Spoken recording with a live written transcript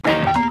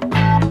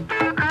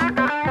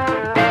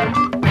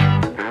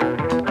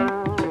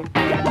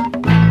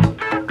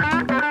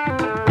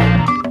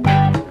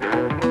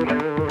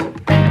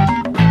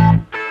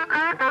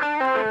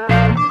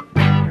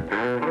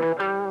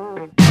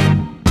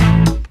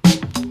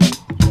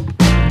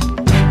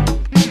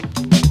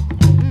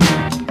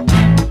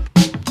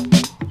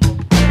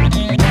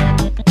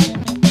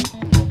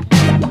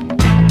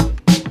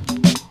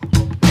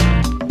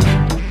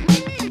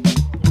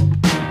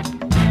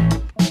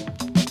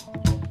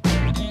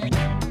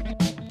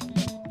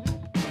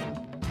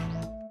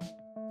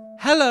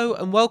Hello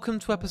and welcome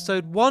to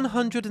episode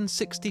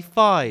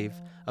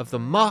 165 of the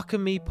Mark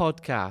and Me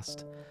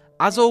podcast.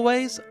 As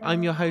always,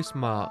 I'm your host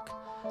Mark.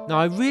 Now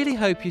I really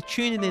hope you're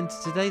tuning in to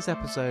today's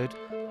episode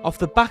off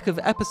the back of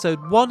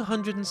episode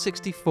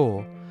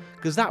 164,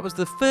 because that was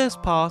the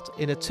first part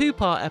in a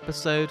two-part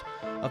episode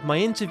of my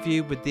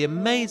interview with the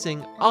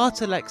amazing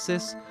Art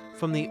Alexis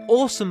from the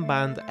awesome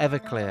band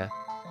Everclear.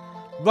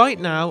 Right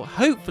now,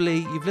 hopefully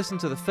you've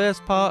listened to the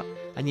first part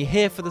and you're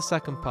here for the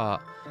second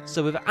part.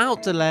 So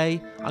without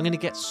delay, I'm going to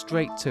get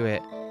straight to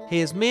it.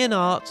 Here's me and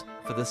Art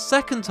for the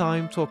second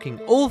time talking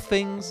all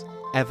things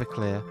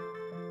Everclear.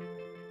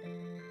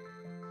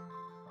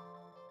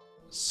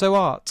 So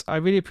Art, I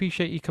really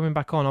appreciate you coming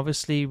back on.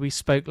 Obviously, we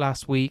spoke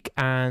last week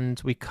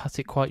and we cut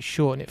it quite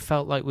short and it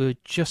felt like we were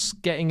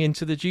just getting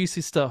into the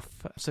juicy stuff.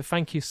 So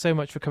thank you so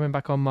much for coming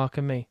back on Mark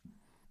and Me.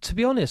 To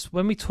be honest,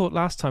 when we talked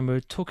last time, we were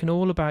talking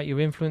all about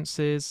your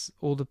influences,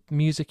 all the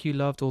music you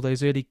loved, all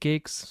those early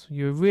gigs.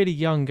 You were really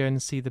young going to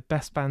see the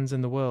best bands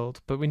in the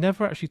world, but we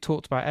never actually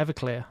talked about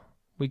Everclear.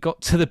 We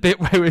got to the bit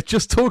where we were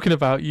just talking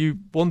about you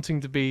wanting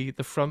to be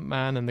the front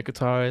man and the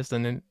guitarist,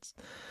 and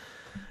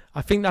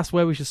I think that's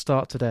where we should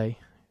start today.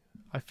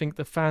 I think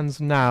the fans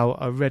now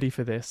are ready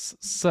for this.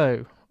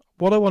 So,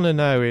 what I want to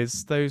know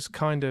is those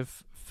kind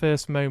of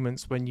first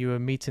moments when you were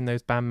meeting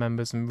those band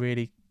members and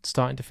really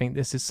starting to think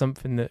this is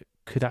something that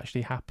could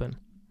actually happen.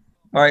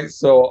 All right,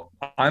 so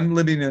I'm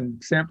living in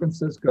San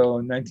Francisco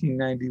in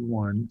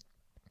 1991,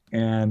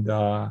 and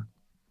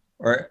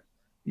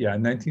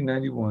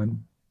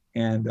 1991,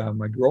 and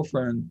my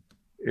girlfriend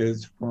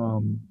is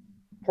from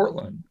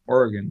Portland,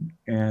 Oregon,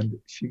 and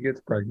she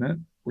gets pregnant.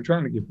 We're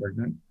trying to get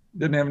pregnant.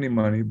 Didn't have any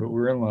money, but we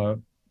were in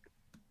love.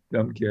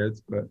 Dumb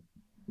kids, but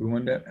we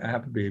wanted to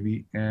have a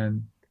baby,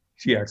 and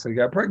she actually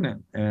got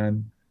pregnant.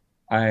 And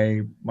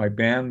I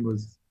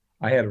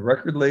had a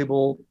record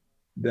label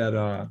that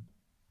I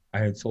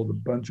had sold a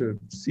bunch of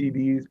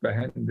CDs, but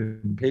hadn't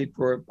been paid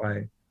for it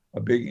by a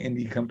big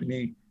indie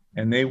company,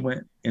 and they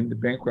went into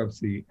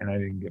bankruptcy, and I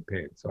didn't get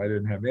paid. So I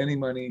didn't have any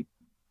money.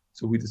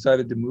 So we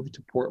decided to move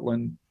to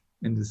Portland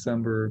in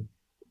December,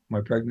 my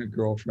pregnant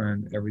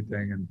girlfriend,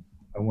 everything. And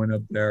I went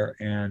up there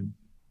and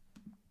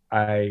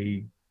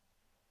I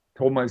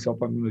told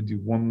myself I'm going to do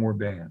one more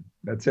band.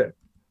 That's it.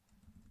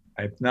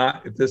 If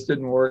this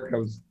didn't work, I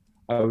was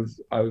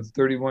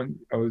 31.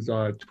 I was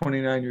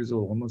 29 years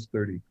old, almost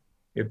 30.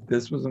 If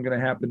this wasn't going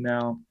to happen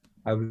now,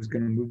 I was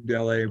going to move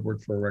to LA,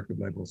 work for a record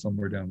label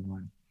somewhere down the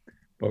line.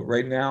 But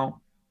right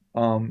now,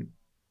 and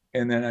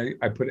then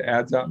I put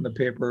ads out in the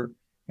paper,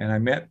 and I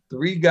met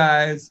three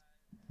guys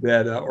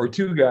or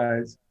two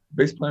guys,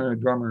 bass player and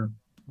a drummer,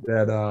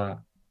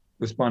 that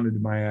responded to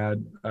my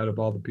ad out of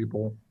all the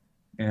people,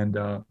 and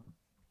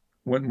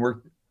went and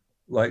worked,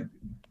 got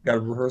a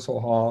rehearsal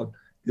hall,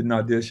 did an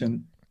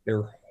audition. They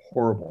were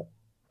horrible.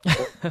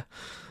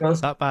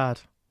 That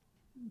bad?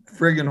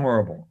 Friggin'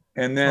 horrible.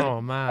 And then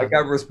I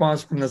got a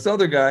response from this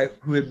other guy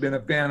who had been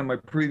a fan of my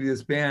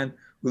previous band,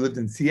 who lived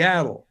in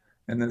Seattle.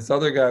 And this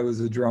other guy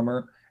was a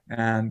drummer.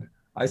 And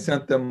I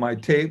sent them my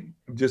tape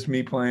of just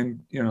me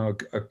playing, a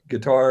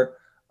guitar,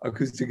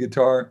 acoustic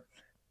guitar.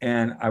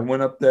 And I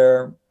went up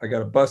there. I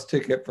got a bus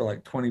ticket for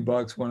like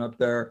 $20, went up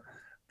there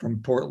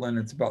from Portland.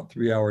 It's about a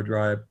 3-hour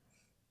drive.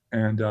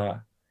 And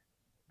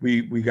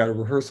we got a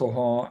rehearsal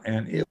hall,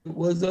 and it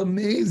was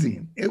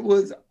amazing. It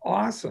was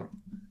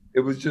awesome. It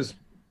was just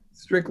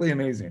strictly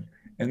amazing.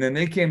 And then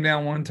they came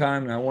down one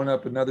time, and I went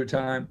up another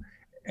time,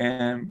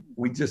 and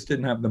we just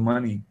didn't have the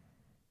money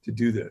to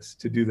do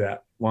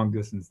that long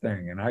distance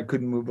thing. And I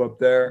couldn't move up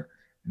there,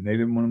 and they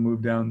didn't want to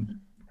move down to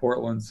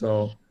Portland.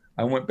 So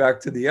I went back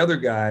to the other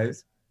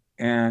guys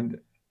and,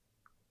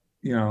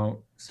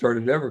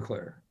 started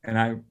Everclear.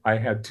 And I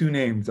had two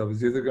names. I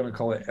was either going to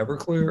call it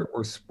Everclear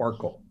or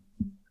Sparkle.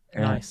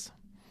 And nice.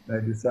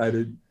 I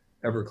decided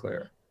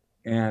Everclear.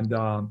 And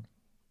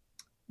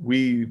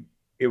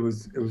it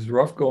was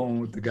rough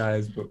going with the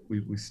guys, but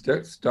we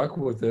stuck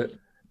with it.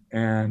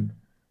 And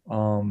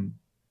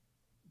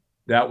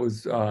that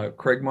was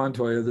Craig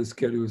Montoya, this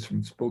kid who was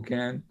from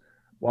Spokane,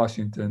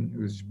 Washington,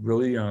 who was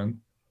really young,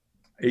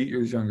 8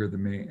 years younger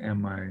than me,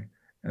 and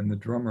the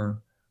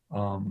drummer,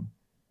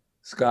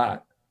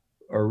 Scott,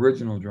 our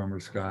original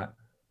drummer Scott,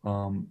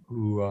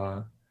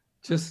 who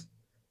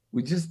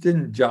we just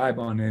didn't jibe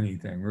on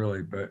anything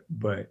really, but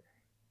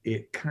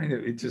it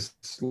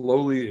just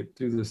slowly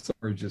through the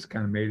summer just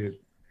kind of made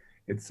it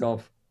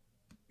itself.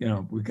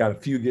 We got a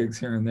few gigs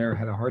here and there,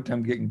 had a hard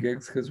time getting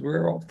gigs because we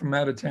were all from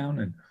out of town,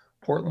 and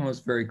Portland was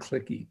very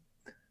cliquey.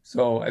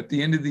 So at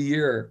the end of the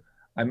year,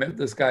 I met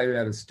this guy who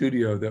had a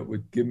studio that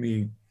would give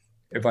me,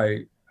 if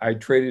I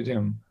traded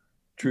him,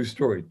 true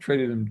story,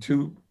 traded him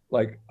two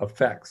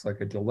effects,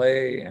 like a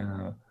delay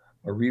and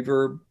a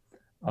reverb,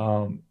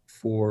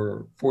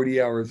 for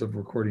 40 hours of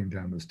recording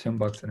time. It was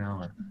 $10 an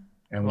hour.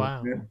 And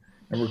wow.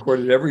 And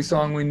recorded every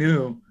song we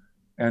knew.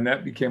 And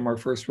that became our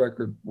first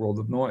record, World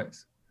of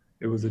Noise.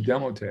 It was a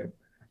demo tape.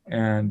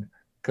 And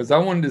because I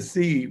wanted to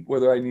see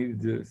whether I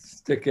needed to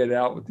stick it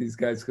out with these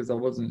guys, because I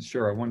wasn't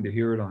sure. I wanted to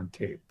hear it on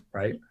tape,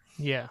 right?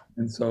 Yeah.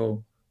 And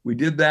so we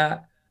did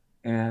that.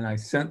 and I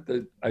sent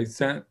the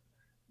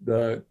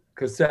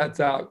cassettes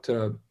out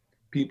to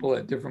people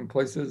at different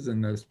places.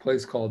 And there's a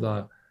place called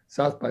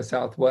South by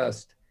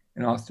Southwest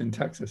in Austin,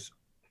 Texas,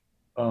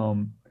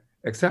 um,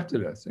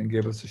 accepted us and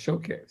gave us a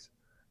showcase.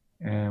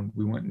 And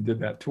we went and did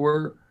that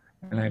tour.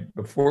 And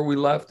before we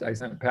left, I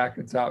sent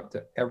packets out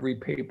to every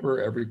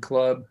paper, every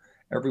club,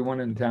 everyone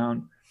in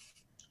town.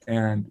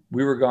 And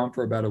we were gone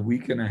for about a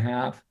week and a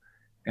half.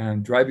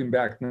 And driving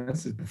back,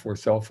 this is before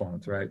cell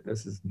phones, right?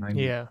 This is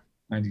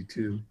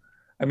 92.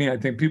 I mean, I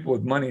think people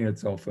with money had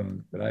cell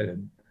phones, but I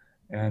didn't.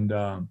 And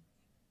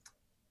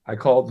I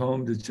called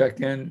home to check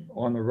in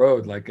on the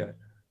road, like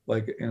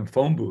in a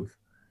phone booth.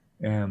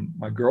 And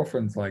my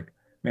girlfriend's like,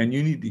 "Man,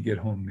 you need to get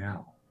home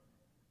now."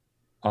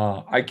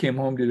 I came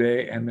home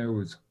today and there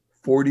was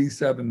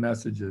 47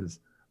 messages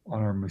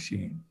on our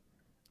machine.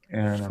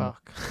 And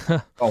Fuck.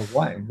 oh,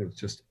 why? It's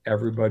just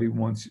everybody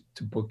wants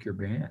to book your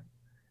band.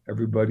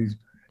 Everybody's,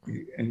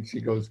 and she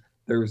goes,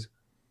 "There's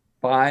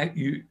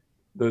the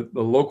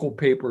local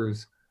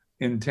papers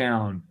in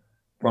town,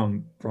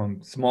 from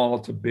small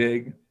to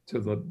big to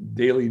the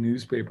daily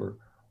newspaper,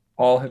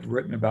 all have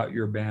written about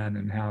your band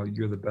and how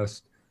you're the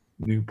best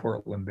new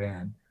Portland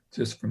band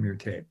just from your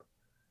tape."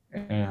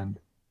 And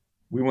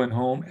we went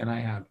home and I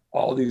had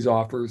all these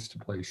offers to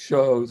play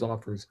shows,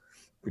 offers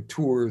for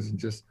tours, and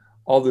just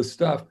all this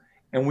stuff.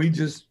 And we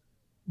just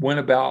went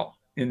about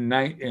in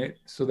night.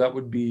 So that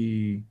would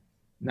be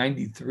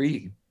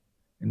 93.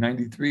 In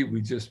 93,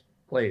 we just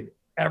played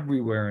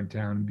everywhere in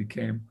town and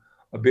became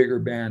a bigger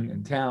band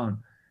in town.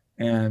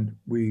 And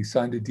we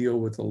signed a deal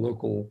with a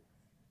local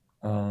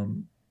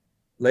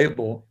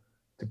label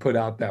to put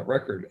out that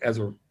record as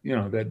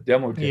that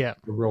demo tape,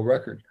 the real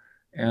record.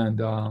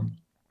 And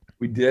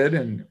we did,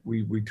 and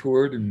we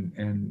toured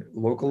and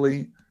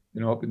locally,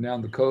 up and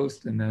down the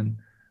coast. And then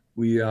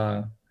we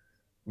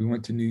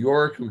went to New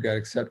York. We got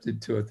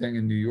accepted to a thing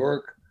in New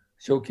York,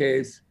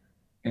 showcase.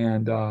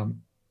 And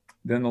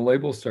then the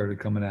label started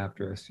coming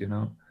after us,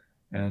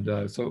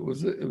 And so it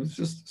was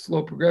just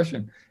slow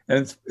progression.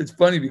 And it's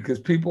funny because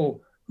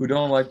people who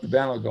don't like the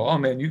band will go, "Oh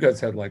man, you guys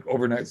had like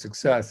overnight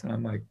success." And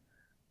I'm like,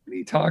 "What are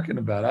you talking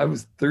about? I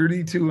was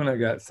 32 when I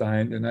got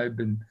signed, and I've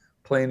been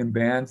playing in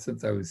bands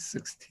since I was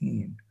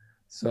 16.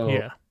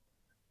 So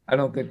I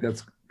don't think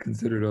that's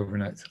considered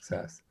overnight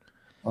success."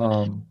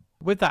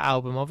 With that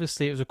album,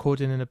 obviously it was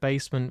recorded in a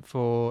basement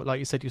for, like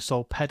you said, you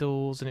sold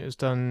pedals, and it was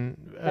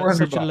done at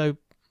such a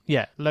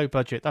low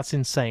budget. That's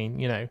insane.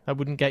 That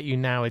wouldn't get you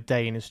now a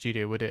day in a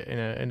studio, would it?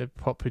 In a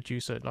pop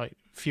producer, like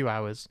a few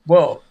hours.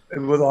 Well,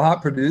 with a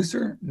hot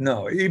producer,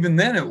 no. Even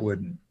then, it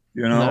wouldn't.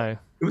 No.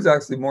 It was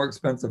actually more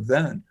expensive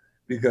then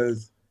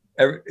because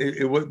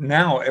it was.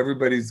 Now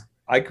everybody's.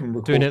 I can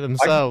record doing it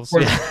themselves.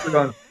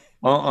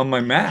 On my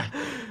Mac.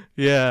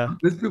 Yeah.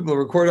 These people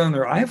record on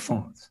their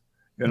iPhones.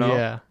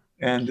 Yeah.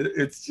 And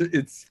it's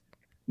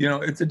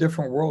a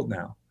different world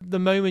now. The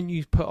moment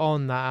you put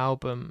on that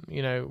album,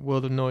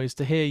 World of Noise,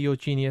 to hear Your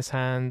Genius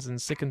Hands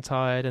and Sick and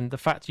Tired, and the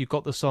fact you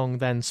got the song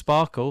then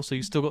Sparkle, so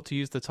you still got to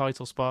use the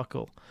title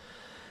Sparkle,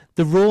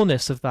 the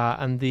rawness of that,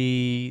 and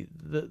the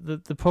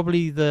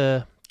probably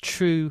the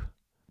true,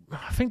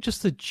 I think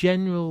just the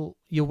general,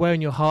 you're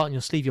wearing your heart on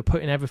your sleeve, you're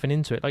putting everything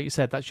into it. Like you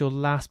said, that's your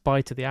last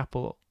bite of the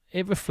apple.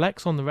 It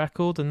reflects on the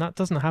record, and that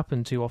doesn't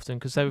happen too often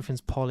because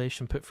everything's polished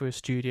and put through a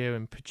studio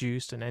and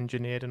produced and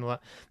engineered and all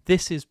that.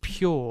 This is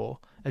pure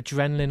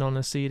adrenaline on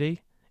a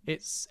CD.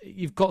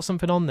 You've got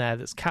something on there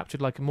that's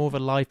captured like more of a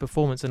live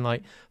performance, and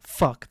like,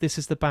 fuck, this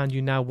is the band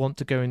you now want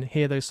to go and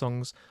hear those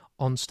songs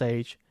on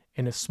stage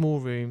in a small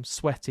room,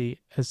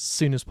 sweaty, as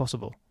soon as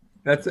possible.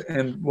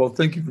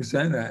 Thank you for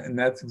saying that. And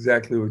that's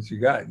exactly what you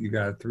got. You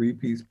got a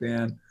 3-piece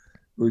band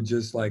who are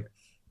just like,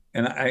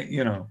 and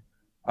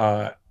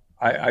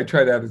I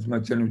try to have as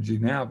much energy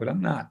now, but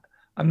I'm not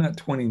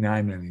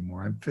 29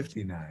 anymore. I'm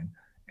 59.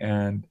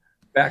 And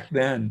back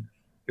then,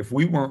 if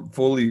we weren't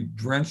fully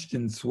drenched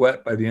in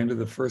sweat by the end of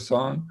the first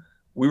song,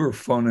 we were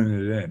phoning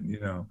it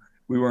in,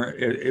 we weren't,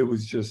 it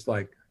was just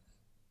like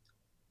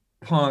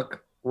punk,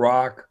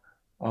 rock,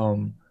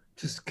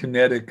 just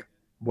kinetic,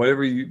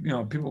 whatever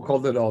people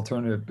called it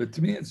alternative. But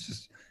to me, it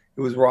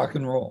was rock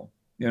and roll,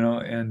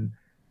 and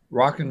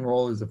rock and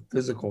roll is a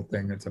physical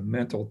thing. It's a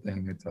mental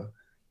thing. It's a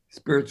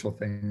spiritual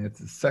thing.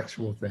 It's a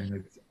sexual thing.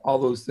 It's all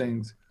those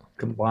things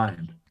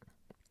combined.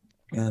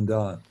 And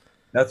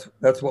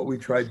that's what we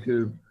tried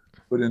to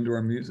put into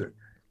our music.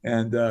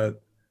 And,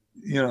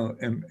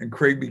 and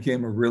Craig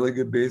became a really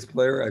good bass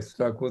player. I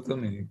stuck with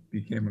him, and he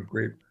became a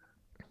great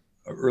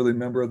early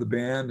member of the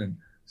band. And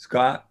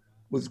Scott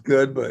was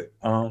good, but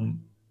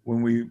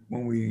when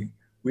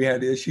we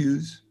had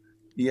issues,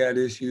 he had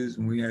issues,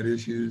 and we had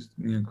issues,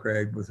 me and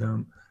Craig with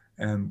him.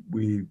 And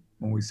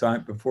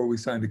before we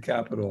signed to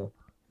Capitol,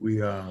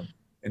 we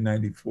in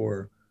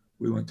 94,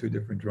 we went to a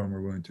different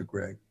drummer. We went to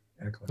Greg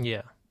Eklund.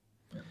 Yeah.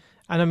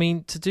 And I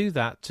mean, to do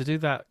that,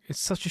 it's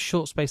such a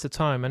short space of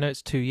time. I know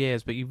it's 2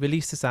 years, but you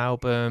release this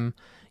album,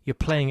 you're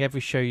playing every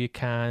show you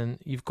can.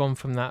 You've gone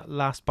from that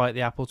last bite of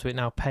the apple to it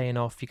now paying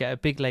off. You get a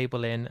big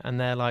label in, and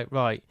they're like,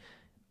 right,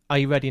 are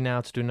you ready now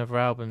to do another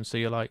album? So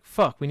you're like,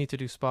 fuck, we need to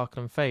do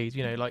Sparkle and Fade.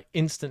 You know, like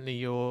instantly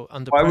you're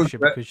under pressure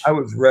because I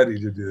was ready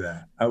to do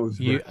that. I was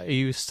ready.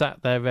 you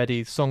sat there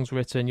ready, songs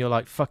written. You're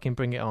like, fucking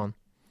bring it on.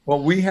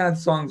 Well, we had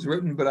songs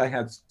written, but I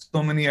had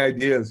so many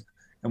ideas.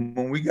 And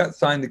when we got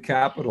signed to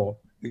Capitol,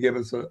 they gave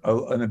us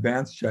an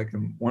advance check.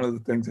 And one of the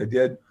things I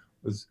did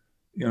was,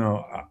 you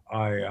know,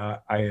 I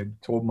had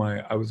told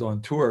I was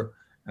on tour,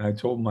 and I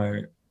told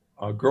my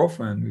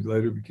girlfriend, who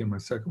later became my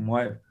second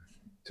wife,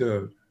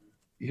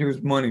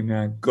 here's money,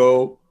 man.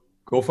 Go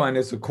find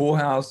us a cool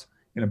house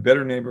in a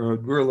better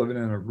neighborhood. We were living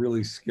in a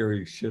really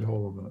scary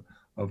shithole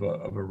of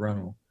a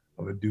rental,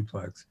 of a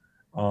duplex.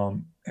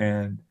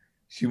 And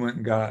she went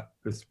and got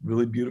this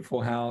really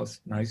beautiful house,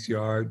 nice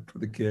yard for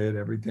the kid,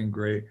 everything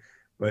great.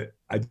 But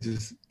I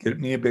just get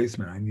me a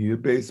basement. I need a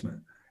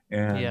basement.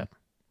 And Yeah.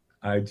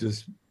 I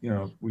just, you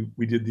know,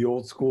 we did the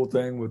old school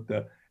thing with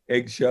the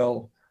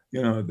eggshell,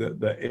 you know,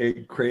 the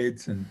egg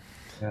crates and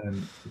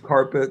the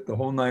carpet, the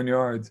whole 9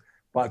 yards.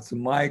 Bought some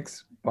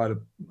mics, bought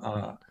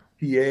a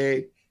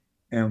PA,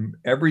 and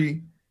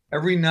every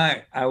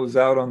night I was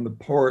out on the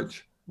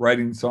porch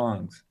writing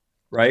songs,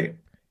 right?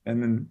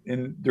 And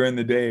then during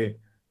the day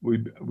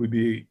we'd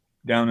be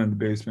down in the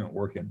basement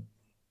working,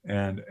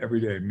 and every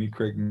day, me,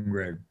 Craig, and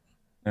Greg,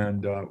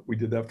 and we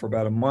did that for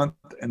about a month.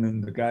 And then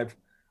the guy,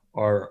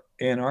 our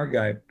A&R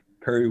guy,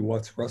 Perry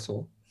Watts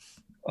Russell,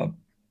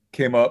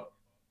 came up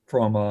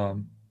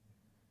from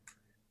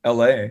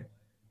L.A.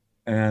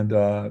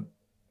 and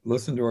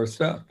listened to our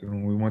stuff,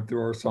 and we went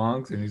through our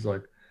songs, and he's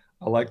like,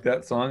 I like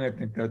that song. I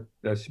think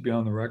that should be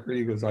on the record.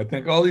 He goes, I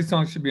think all these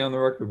songs should be on the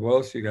record. What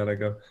else you got? I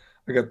go,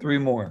 I got 3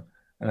 more.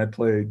 And I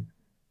played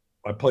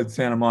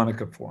Santa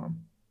Monica for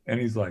him. And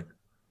he's like,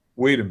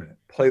 wait a minute,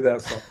 play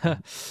that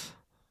song.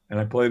 And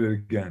I played it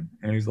again.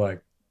 And he's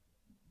like,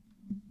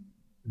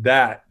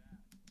 that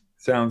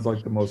sounds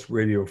like the most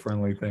radio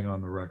friendly thing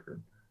on the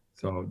record.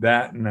 So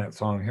that and that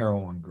song,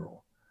 Heroin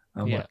Girl.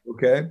 I'm like,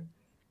 okay,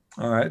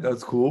 all right,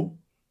 that's cool.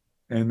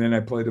 And then I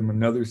played him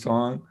another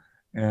song,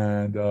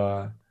 and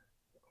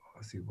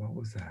let's see, what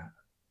was that?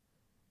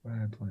 What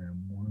did I play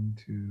him? 1,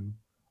 2,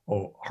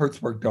 oh,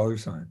 Heartspark Dollar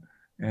Sign.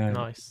 And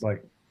nice.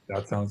 Like,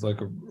 that sounds like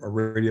a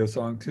radio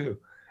song too.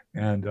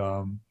 And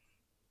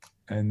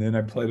then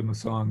I played him a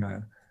song.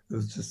 It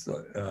was just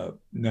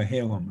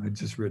Nehalem. I'd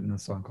just written a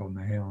song called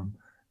Nehalem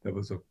that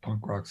was a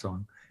punk rock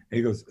song. And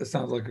he goes, it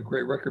sounds like a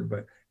great record,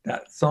 but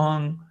that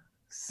song,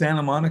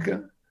 Santa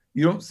Monica,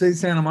 you don't say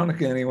Santa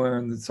Monica anywhere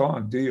in the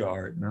song, do you,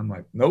 Art? And I'm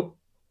like, nope.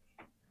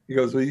 He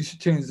goes, well, you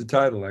should change the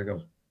title. I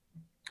go,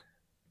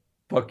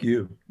 fuck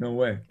you. No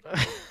way.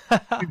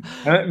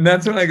 And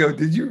that's when I go,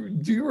 do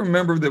you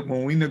remember that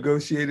when we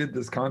negotiated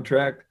this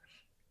contract,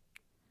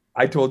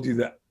 I told you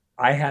that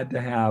I had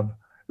to have,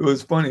 it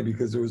was funny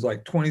because there was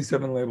like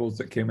 27 labels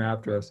that came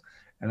after us.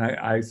 And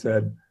I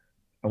said,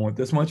 I want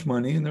this much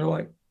money. And they're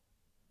like,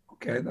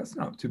 okay, that's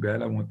not too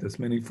bad. I want this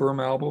many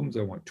firm albums.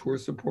 I want tour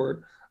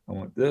support. I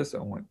want this. I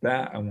want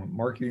that. I want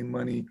marketing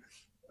money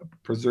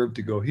preserved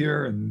to go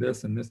here and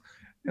this and this.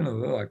 You know,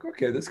 they're like,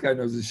 okay, this guy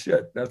knows his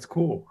shit. That's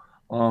cool.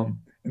 And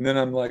then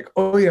I'm like,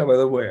 oh yeah, by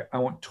the way, I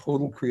want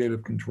total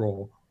creative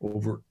control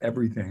over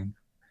everything.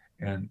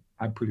 And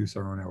I produce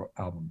our own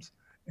albums.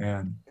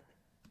 And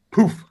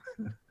poof,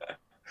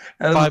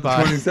 out of the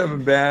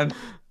 27 band,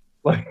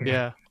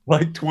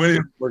 like 20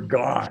 were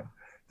gone,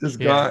 just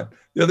gone.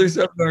 The other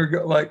 7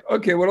 are like,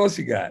 okay, what else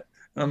you got?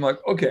 And I'm like,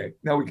 okay,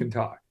 now we can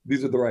talk.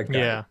 These are the right guys.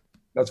 Yeah,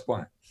 that's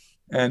fine.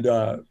 And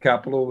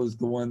Capitol was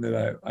the one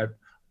that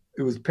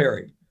it was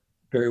Perry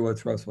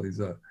Watts Russell. He's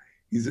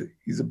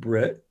a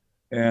Brit,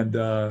 and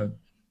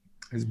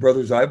his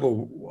brother's Ivo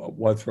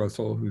Watts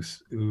Russell,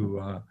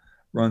 who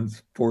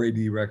runs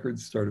 4AD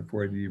Records, started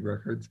 4AD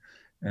Records,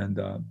 and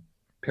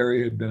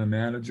Perry had been a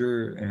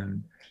manager,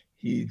 and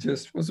he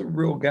just was a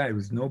real guy. He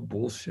was no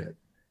bullshit.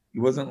 He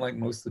wasn't like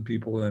most of the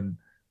people in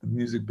the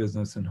music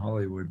business in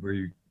Hollywood, where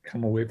you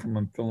come away from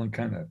him feeling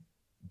kind of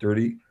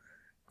dirty.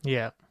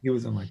 Yeah, he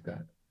wasn't like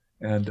that.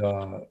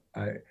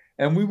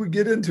 And we would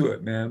get into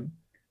it, man.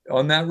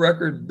 On that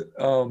record,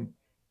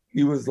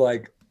 he was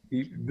like,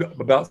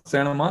 about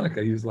Santa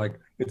Monica, he was like,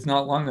 it's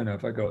not long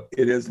enough. I go,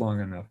 it is long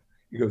enough.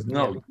 He goes,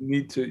 no,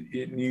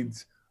 it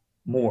needs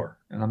more.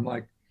 And I'm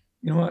like,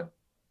 you know what?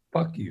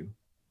 Fuck you.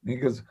 And he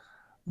goes,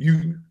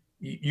 you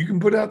can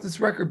put out this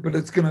record, but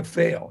it's gonna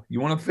fail.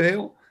 You want to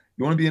fail?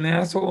 You want to be an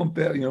asshole and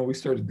fail? You know, we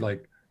started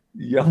like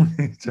yelling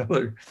at each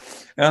other.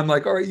 And I'm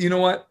like, all right, you know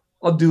what?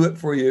 I'll do it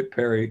for you,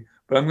 Perry,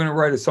 but I'm gonna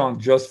write a song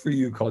just for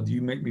you called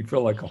 "You Make Me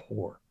Feel Like a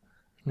Whore."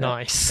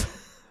 Nice.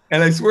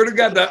 And I swear to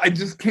God that I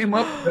just came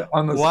up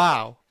on this.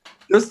 Wow.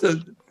 Just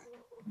to,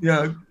 you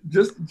know,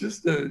 just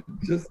to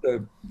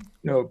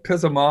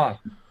piss him off.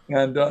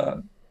 And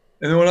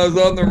then when I was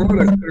on the road,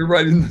 I started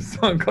writing this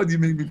song called "You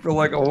Make Me Feel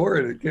Like a Whore,"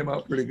 and it came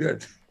out pretty good.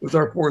 It was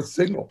our 4th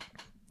single.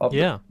 But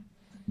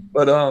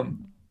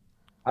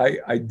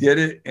I did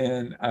it,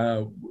 and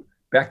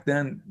back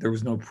then there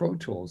was no Pro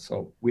Tools,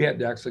 so we had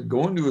to actually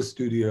go into a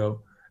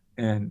studio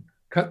and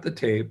cut the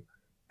tape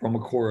from a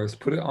chorus,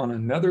 put it on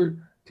another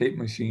tape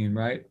machine,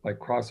 right? Like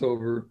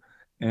crossover,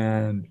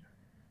 and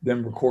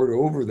then record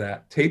over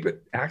that,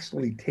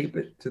 actually tape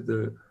it to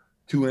the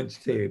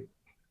 2-inch tape,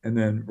 and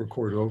then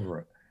record over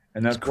it.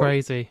 And It's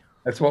crazy.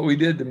 that's what we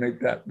did to make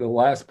that the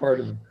last part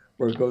of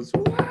where it goes,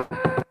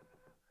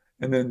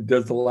 and then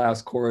does the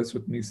last chorus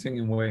with me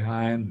singing way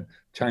high and the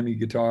chimey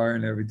guitar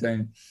and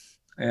everything.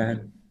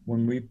 And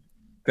when we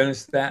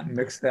finished that and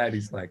mixed that,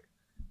 he's like,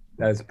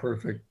 "That is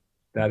perfect.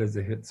 That is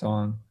a hit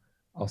song.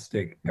 I'll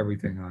stake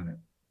everything on it."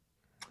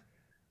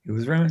 It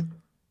was right.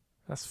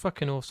 That's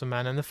fucking awesome,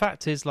 man. And the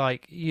fact is,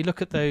 like, you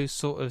look at those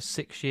sort of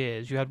 6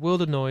 years. You had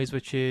World of Noise,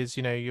 which is,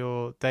 you know,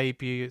 your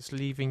debut. It's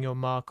leaving your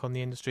mark on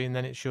the industry, and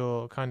then it's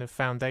your kind of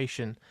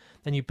foundation.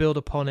 Then you build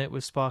upon it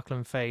with Sparkle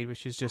and Fade,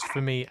 which is just, for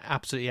me,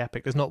 absolutely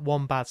epic. There's not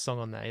one bad song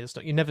on there.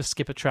 You never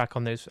skip a track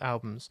on those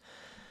albums.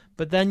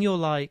 But then you're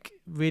like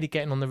really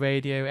getting on the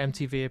radio,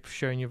 MTV are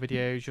showing your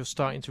videos, you're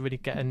starting to really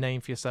get a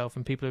name for yourself,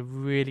 and people are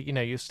really, you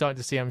know, you're starting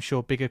to see, I'm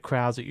sure, bigger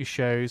crowds at your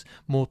shows,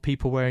 more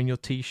people wearing your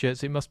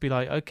t-shirts. It must be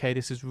like, okay,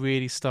 this is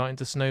really starting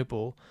to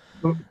snowball.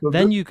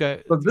 Then you go,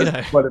 so this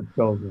is what it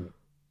feels like.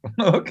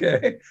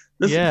 Okay.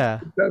 This yeah.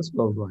 is what that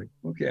feels like.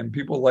 Okay. And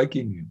people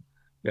liking you.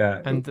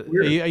 Yeah. And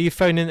are you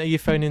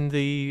phoning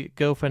the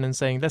girlfriend and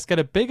saying, let's get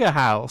a bigger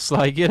house?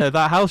 Like, you know,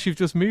 that house you've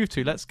just moved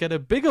to, let's get a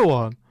bigger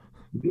one.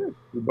 We did.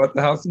 We bought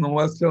the house in the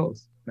West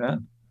Hills. Yeah.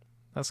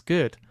 That's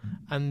good.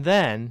 And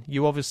then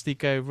you obviously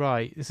go,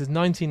 right, this is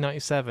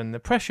 1997. The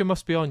pressure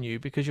must be on you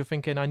because you're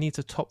thinking, I need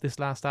to top this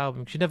last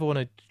album, because you never want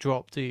to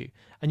drop, do you?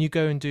 And you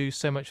go and do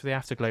so much for the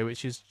Afterglow,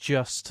 which is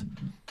just,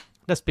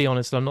 let's be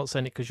honest, I'm not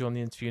saying it because you're on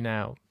the interview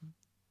now,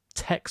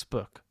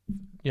 textbook.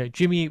 You know,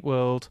 Jimmy Eat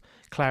World,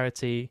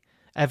 Clarity,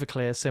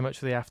 Everclear, so much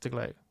for the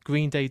Afterglow.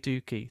 Green Day,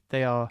 Dookie,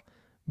 they are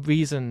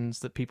reasons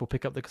that people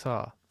pick up the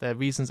guitar. They're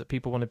reasons that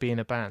people want to be in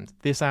a band.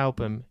 This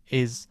album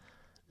is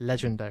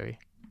legendary.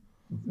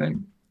 It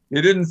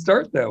didn't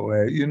start that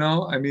way, you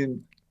know. I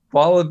mean,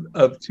 fall of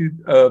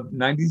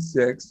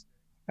 96,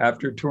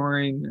 after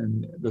touring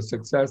and the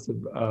success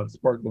of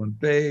Sparkle and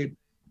Fade,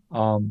 we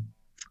were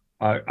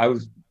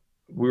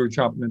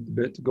chomping at the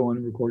bit to go in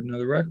and record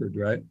another record,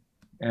 right?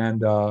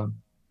 And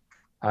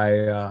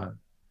I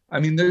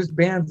mean, there's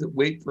bands that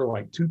wait for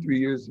like 2-3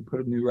 years to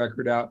put a new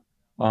record out.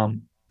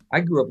 I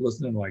grew up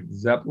listening to like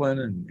Zeppelin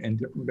and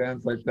different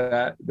bands like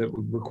that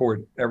would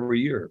record every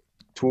year,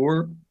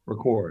 tour,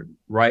 record,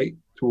 write,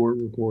 tour,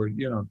 record.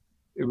 You know,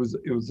 it was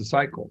a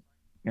cycle,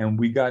 and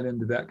we got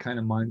into that kind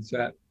of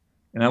mindset.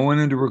 And I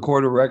went in to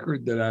record a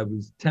record that I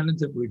was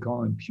tentatively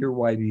calling Pure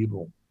White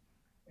Evil,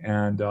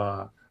 and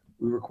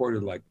we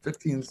recorded like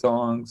 15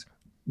 songs,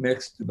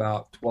 mixed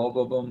about 12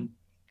 of them,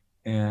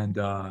 and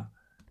I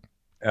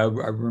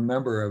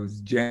remember it was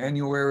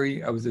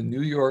January. I was in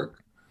New York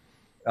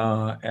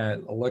at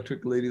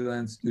Electric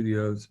Ladyland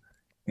Studios,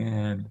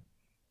 and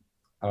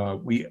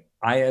we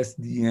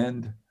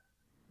ISDN'd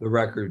the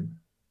record,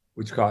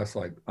 which cost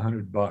like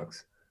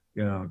 $100,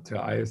 you know, to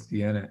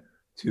ISDN it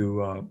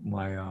to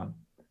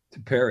to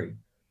Perry,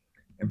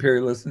 and Perry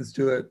listens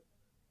to it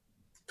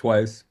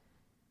twice,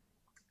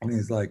 and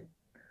he's like,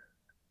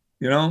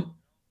 you know,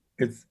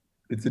 it's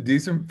a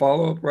decent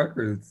follow-up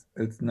record.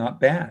 It's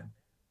not bad,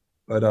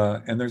 but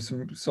and there's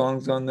some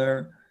songs on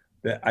there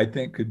that I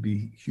think could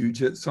be huge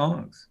hit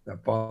songs.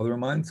 That Father of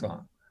Mine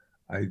song,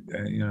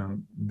 you know,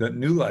 the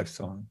New Life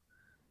song,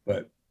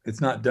 but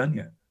it's not done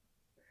yet.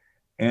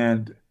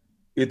 And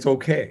it's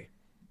okay,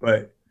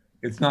 but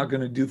it's not going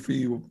to do for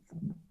you,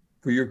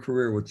 for your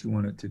career, what you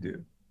want it to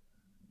do.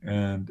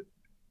 And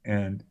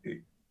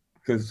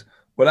because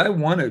what I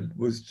wanted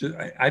was just,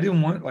 I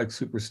didn't want like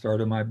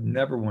superstardom. I've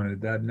never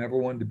wanted that. I've never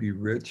wanted to be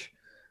rich.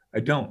 I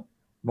don't.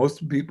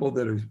 Most people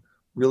that are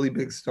really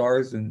big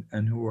stars and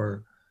who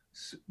are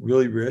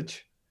really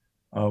rich,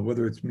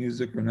 whether it's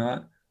music or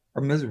not,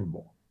 are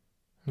miserable.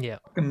 Yeah.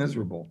 Fucking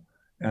miserable.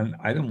 And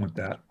I didn't want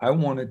that. I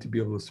wanted to be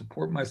able to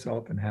support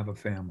myself and have a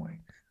family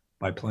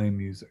by playing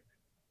music.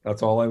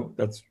 That's all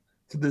that's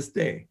to this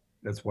day,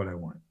 that's what I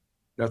want.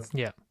 That's,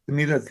 yeah, to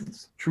me,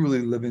 that's truly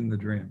living the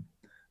dream.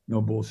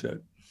 No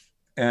bullshit.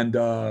 And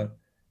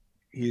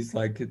he's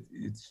like,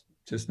 it's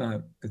just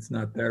not, it's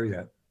not there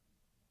yet.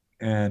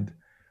 And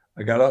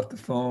I got off the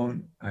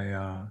phone.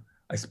 I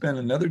spent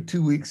another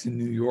 2 weeks in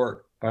New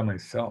York by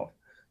myself,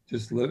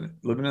 just living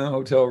in a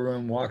hotel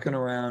room, walking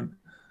around,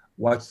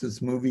 watched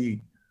this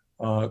movie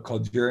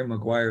called Jerry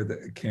Maguire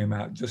that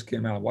just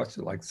came out. Watched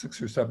it like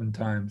 6 or 7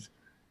 times.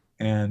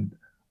 And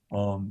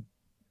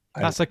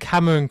that's a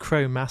Cameron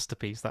Crowe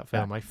masterpiece, that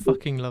film. I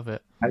fucking love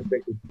it. I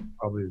think it's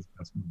probably his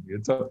best movie.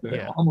 It's up there.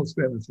 Yeah. Almost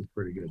Famous is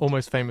pretty good.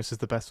 Almost Famous is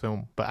the best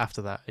film, but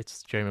after that,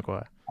 it's Jerry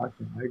Maguire. I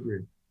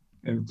agree.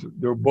 And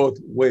they're both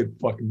way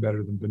fucking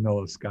better than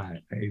Vanilla Sky.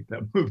 I hate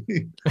that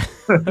movie.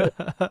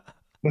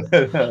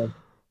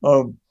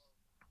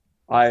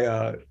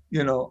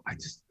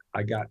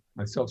 I got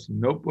myself some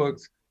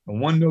notebooks,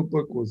 and one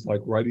notebook was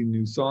like writing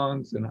new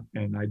songs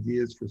and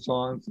ideas for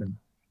songs, and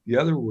the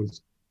other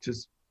was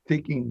just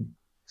taking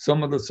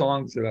some of the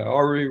songs that I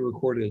already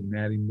recorded and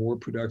adding more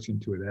production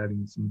to it,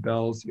 adding some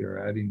bells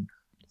here, adding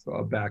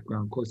a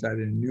background, of course,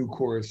 adding a new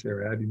chorus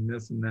here, adding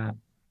this and that,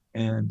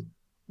 and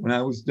When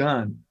I was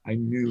done, I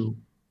knew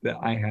that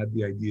I had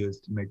the ideas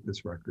to make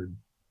this record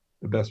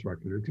the best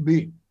record it could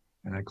be.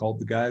 And I called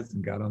the guys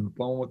and got on the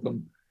phone with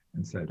them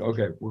and said,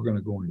 okay, we're going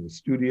to go into the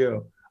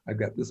studio. I've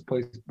got this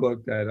place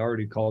booked. I had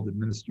already called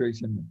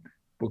administration,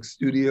 booked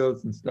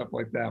studios and stuff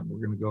like that.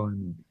 We're going to go in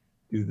and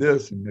do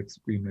this and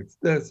remix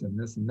this and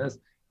this and this.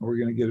 And we're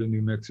going to get a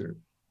new mixer.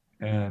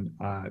 And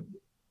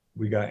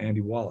we got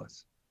Andy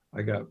Wallace.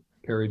 I got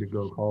Perry to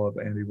go call up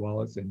Andy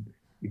Wallace, and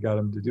he got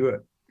him to do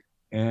it.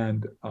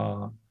 And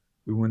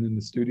we went in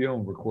the studio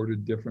and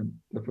recorded different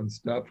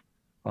stuff.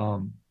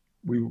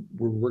 We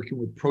were working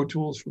with Pro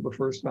Tools for the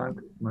first time.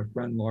 My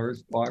friend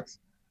Lars Fox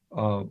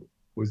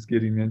was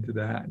getting into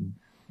that, and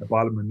I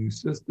bought him a new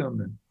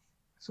system. And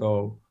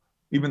so,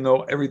 even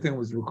though everything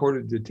was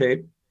recorded to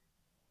tape,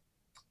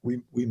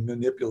 we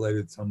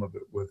manipulated some of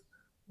it with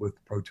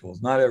Pro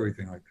Tools. Not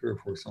everything, like 3 or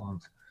 4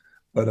 songs,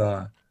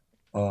 but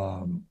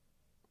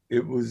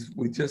it was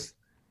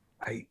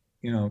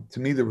to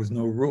me there was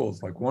no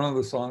rules. Like one of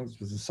the songs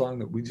was a song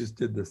that we just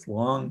did this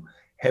long,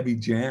 heavy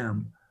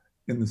jam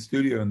in the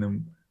studio, and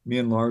then me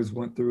and Lars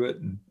went through it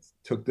and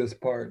took this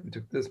part and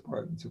took this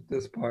part and took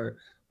this part,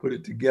 put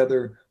it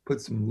together, put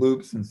some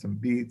loops and some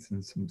beats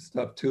and some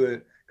stuff to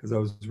it, because I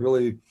was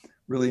really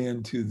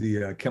into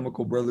the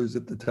Chemical Brothers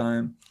at the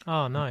time.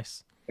 Oh,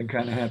 nice. And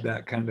kind of had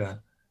that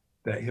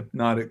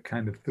hypnotic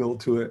kind of feel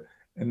to it.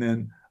 And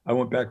then I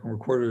went back and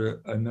recorded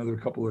another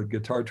couple of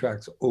guitar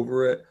tracks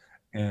over it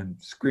and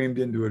screamed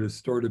into a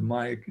distorted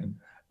mic,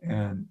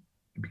 and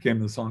it became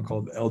the song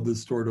called El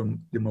Distorto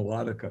de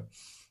Melodica,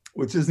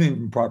 which isn't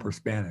even proper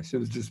Spanish. It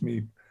was just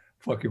me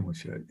fucking with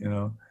shit,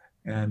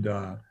 and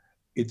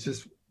it's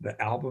just,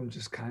 the album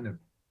just kind of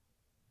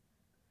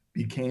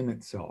became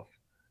itself.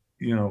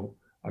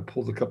 I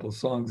pulled a couple of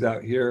songs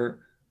out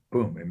here,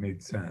 boom, it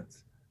made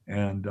sense.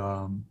 And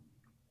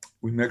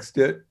we mixed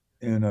it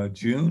in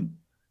June,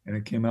 and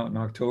it came out in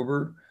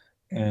October.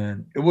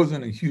 And it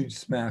wasn't a huge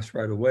smash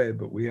right away,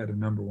 but we had a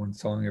 #1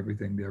 song,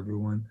 Everything to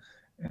Everyone.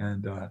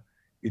 And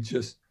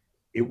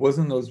it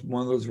wasn't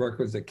one of those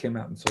records that came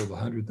out and sold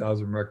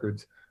 100,000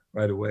 records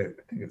right away.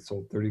 I think it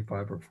sold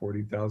 35 or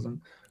 40,000.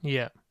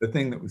 Yeah. The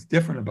thing that was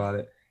different about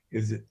it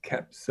is it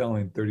kept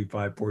selling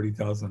 35,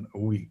 40,000 a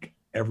week,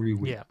 every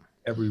week,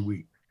 every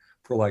week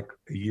for like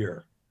a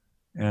year.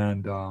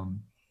 And I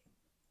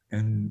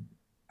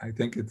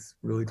think it's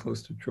really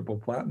close to triple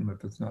platinum,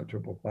 if it's not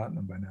triple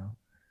platinum by now.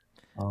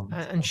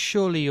 And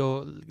surely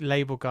your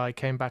label guy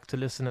came back to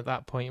listen at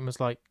that point and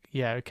was like,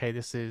 yeah, okay,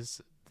 this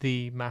is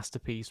the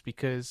masterpiece,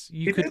 because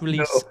you could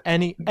release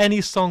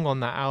any song on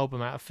that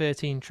album out of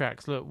 13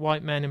 tracks. Look,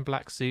 White Men in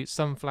Black Suits,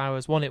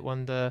 Sunflowers, One Hit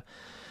Wonder,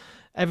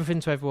 Everything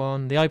to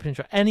Everyone, the opening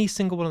track, any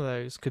single one of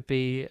those could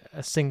be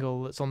a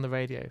single that's on the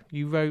radio.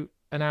 You wrote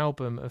an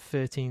album of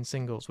 13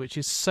 singles, which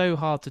is so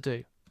hard to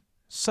do.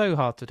 So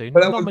hard to do.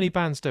 Not many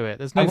bands do it.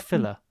 There's no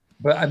filler.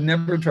 But I've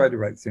never tried to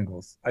write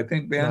singles. I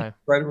think bands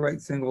try to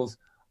write singles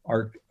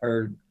are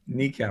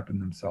kneecapping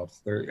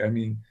themselves.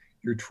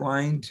 You're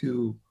trying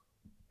to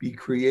be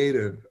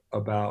creative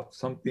about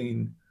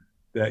something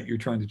that you're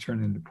trying to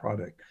turn into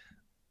product.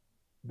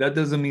 That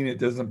doesn't mean it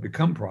doesn't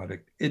become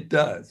product. It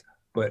does,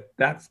 but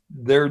that's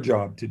their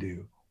job to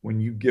do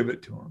when you give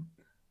it to them.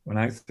 When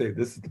I say,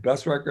 this is the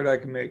best record I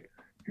can make,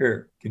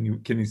 here, can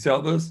you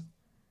sell this?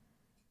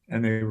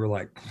 And they were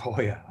like, oh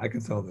yeah, I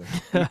can sell this.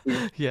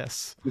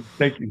 Yes.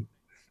 Thank you.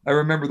 I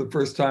remember the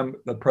first time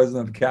the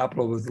president of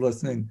Capitol was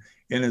listening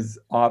in his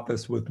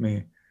office with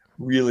me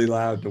really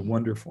loud to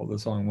Wonderful, the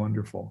song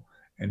Wonderful.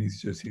 And he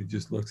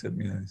just looks at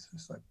me and he's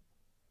just like,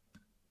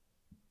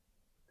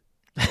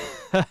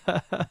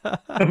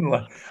 I'm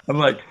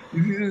like,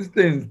 is he just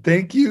saying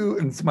thank you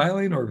and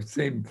smiling, or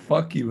saying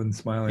fuck you and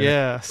smiling?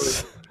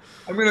 Yes.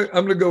 I'm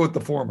gonna go with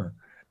the former.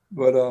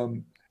 But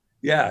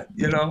yeah,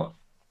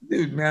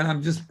 dude, man,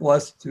 I'm just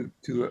blessed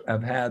to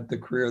have had the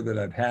career that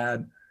I've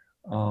had.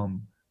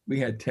 We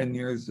had 10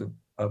 years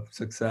of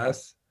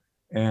success,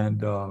 and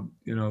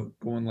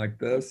going like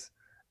this,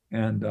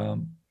 and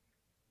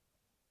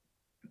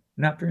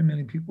not very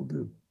many people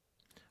do.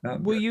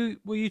 Were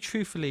you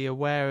truthfully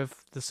aware of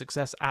the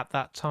success at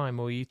that time,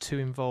 or were you too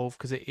involved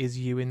because it is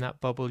you in that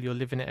bubble? You're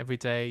living it every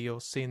day.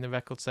 You're seeing the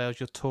record sales.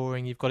 You're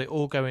touring. You've got it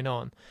all going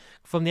on.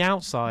 From the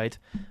outside,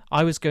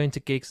 I was going to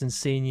gigs and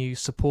seeing you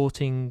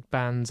supporting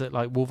bands at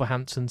like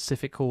Wolverhampton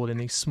Civic Hall in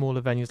these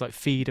smaller venues like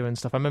Feeder and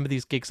stuff. I remember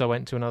these gigs I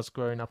went to when I was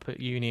growing up at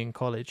uni and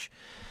college.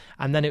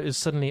 And then it was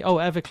suddenly,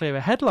 Everclear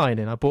are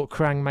headlining. I bought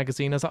Kerrang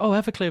magazine. I was like,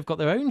 Everclear have got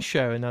their own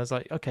show. And I was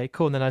like, okay,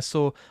 cool. And then I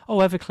saw,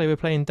 Everclear were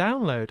playing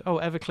Download.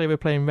 Everclear were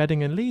playing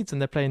Reading and Leeds,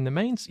 and they're playing the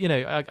mains.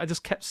 I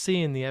just kept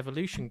seeing the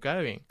evolution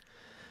going.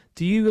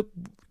 Do you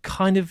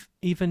kind of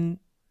even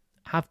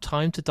have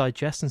time to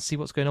digest and see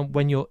what's going on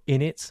when you're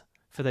in it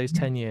for those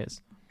 10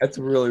 years? That's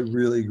a really,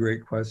 really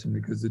great question,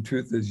 because the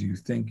truth is you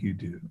think you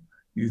do.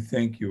 You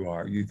think you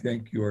are. You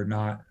think you are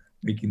not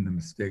making the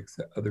mistakes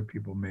that other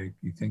people make.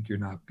 You think you're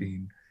not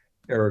being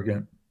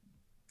arrogant,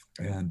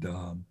 and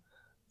to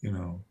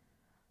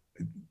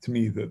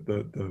me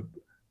the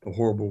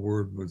horrible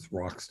word was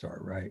rock star,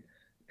 right?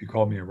 you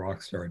called me a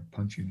rock star, I'd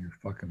punch you in your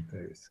fucking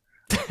face.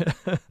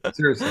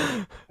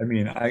 Seriously. I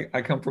mean,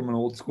 I come from an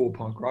old school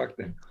punk rock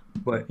thing,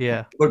 but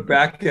Yeah. look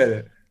back at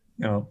it,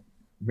 you know,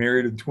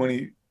 married a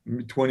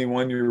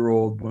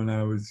 21-year-old when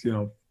I was,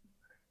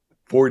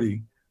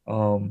 40.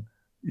 Um,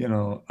 you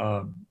know,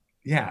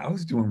 yeah, I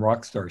was doing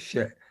rock star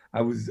shit.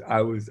 I was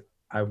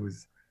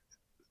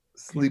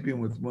sleeping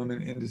with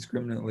women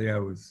indiscriminately. I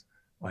was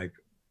like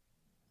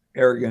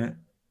arrogant.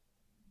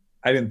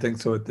 I didn't think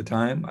so at the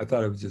time. I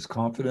thought I was just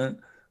confident,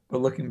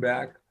 but looking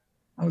back,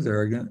 I was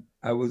arrogant.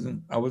 I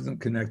wasn't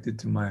connected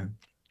to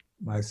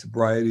my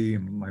sobriety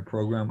and my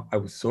program. I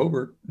was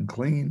sober and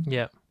clean.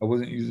 Yeah. I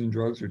wasn't using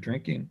drugs or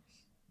drinking,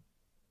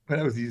 but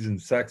I was using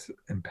sex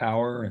and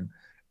power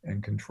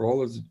and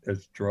control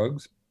as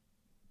drugs,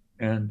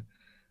 and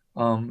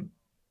um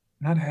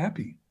not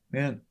happy.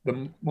 Man,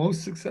 the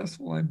most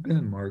successful I've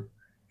been, Mark,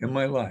 in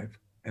my life.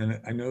 And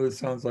I know this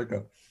sounds like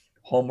a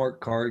Hallmark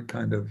card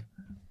kind of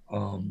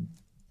um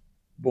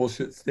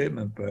bullshit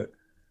statement, but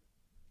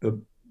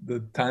the the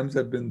times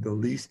I've been the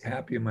least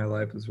happy in my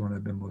life is when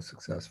I've been most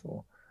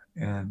successful.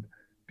 And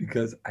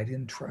because I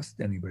didn't trust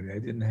anybody, I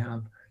didn't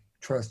have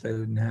trust, I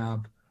didn't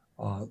have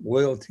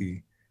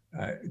loyalty.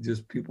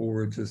 Just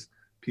people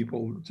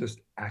just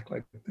act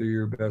like they're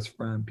your best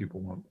friend.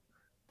 People want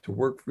to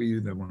work for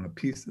you, they want a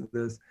piece of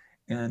this.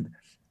 And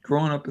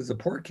growing up as a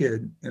poor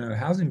kid in a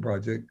housing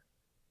project,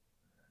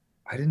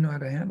 I didn't know how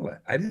to handle it.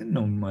 I didn't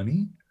know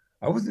money.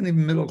 I wasn't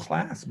even middle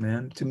class,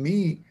 man. To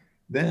me,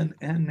 then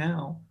and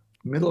now,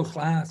 middle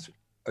class,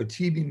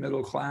 achieving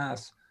middle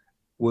class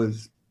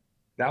was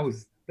that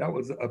was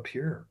up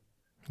here,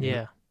 you know.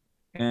 Yeah.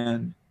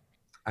 And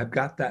I've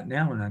got that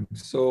now, and I'm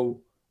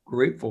so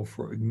grateful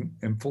for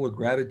and full of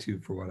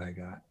gratitude for what I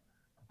got.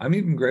 I'm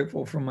even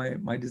grateful for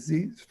my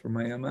disease, for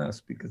my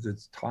MS, because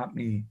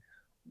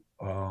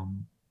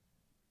um,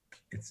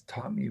 it's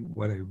taught me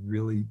what I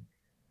really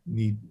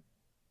need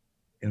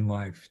in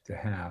life to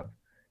have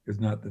is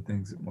not the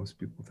things that most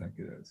people think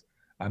it is.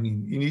 I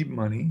mean, you need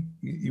money.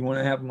 You want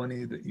to have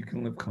money that you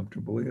can live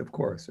comfortably. Of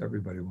course,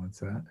 everybody wants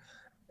that,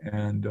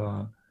 and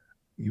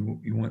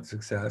you want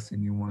success,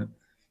 and you want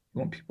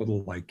people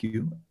to like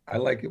you. I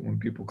like it when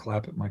people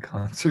clap at my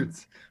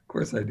concerts. Of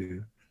course, I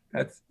do.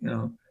 That's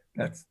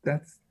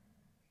that's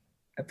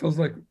that feels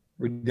like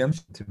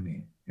redemption to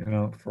me.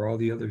 For all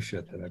the other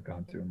shit that I've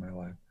gone through in my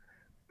life.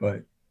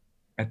 But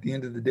at the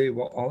end of the day,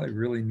 well, all I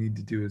really need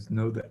to do is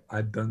know that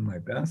I've done my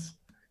best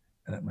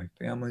and that my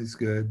family's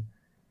good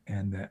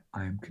and that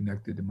I am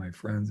connected to my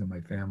friends and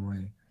my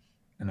family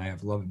and I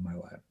have love in my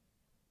life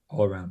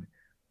all around me.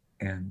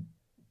 And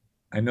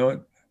I know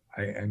it,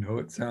 I know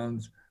it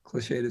sounds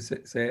cliche to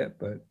say it,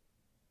 but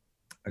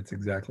that's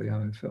exactly how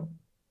I feel.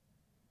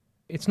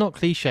 It's not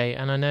cliche,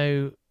 and I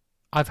know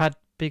I've had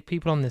big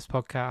people on this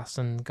podcast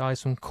and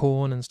guys from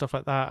Korn and stuff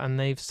like that, and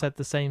they've said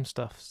the same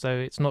stuff. So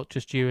it's not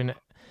just you. And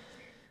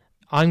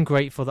I'm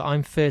grateful that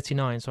I'm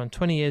 39, so I'm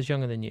 20 years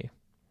younger than you.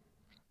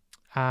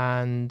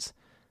 And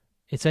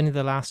it's only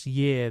the last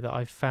year that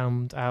I've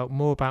found out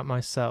more about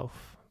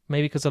myself.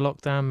 Maybe because of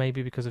lockdown,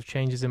 maybe because of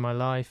changes in my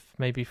life,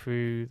 maybe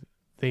through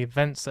the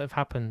events that have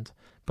happened.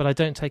 But I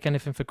don't take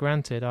anything for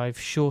granted. I've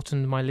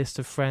shortened my list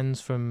of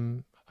friends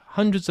from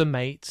hundreds of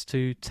mates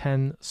to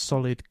 10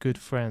 solid good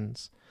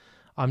friends.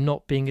 I'm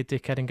not being a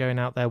dickhead and going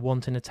out there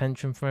wanting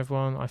attention from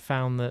everyone. I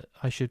found that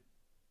I should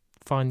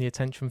find the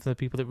attention from the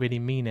people that really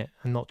mean it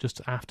and not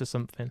just after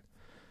something.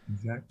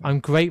 Exactly. I'm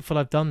grateful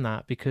I've done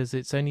that because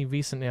it's only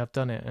recently I've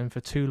done it, and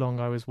for too long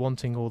I was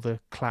wanting all the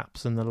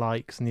claps and the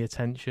likes and the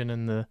attention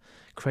and the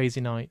crazy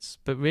nights.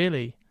 But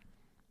really,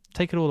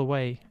 take it all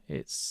away,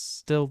 it's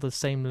still the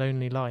same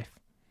lonely life.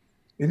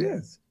 It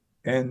is.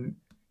 And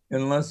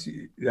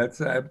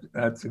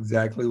that's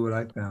exactly what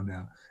I found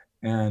out.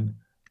 And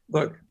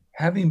look,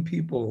 having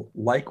people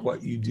like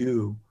what you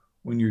do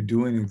when you're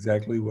doing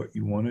exactly what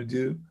you want to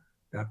do,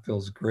 that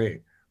feels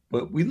great.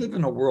 But we live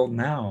in a world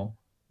now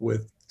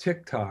with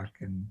TikTok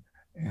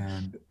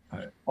and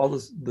all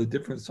the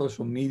different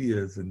social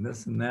medias and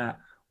this and that,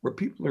 where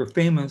people are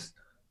famous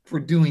for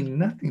doing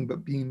nothing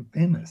but being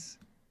famous,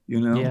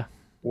 Yeah,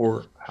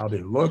 or how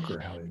they look or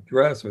how they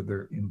dress or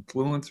they're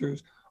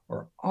influencers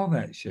or all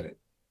that shit.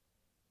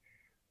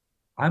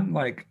 I'm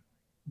like,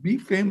 be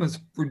famous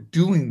for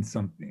doing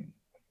something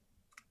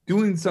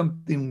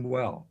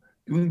well,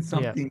 doing yeah,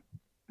 something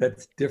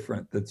that's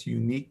different, that's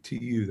unique to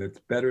you, that's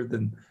better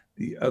than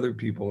the other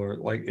people. Or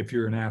like if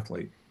you're an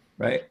athlete,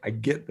 right? I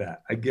get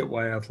that. I get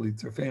why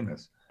athletes are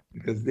famous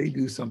because they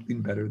do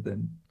something better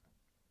than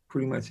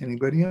pretty much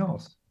anybody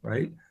else,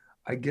 right?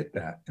 I get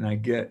that. And I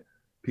get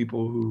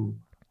people who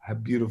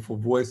have beautiful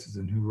voices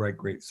and who write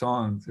great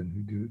songs and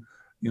who do,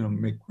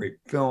 make great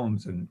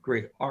films and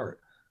great art,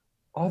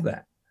 all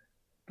that.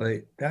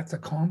 But that's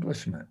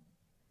accomplishment.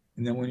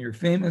 And then when you're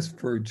famous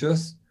for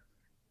just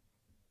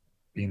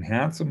being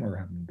handsome or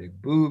having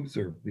big boobs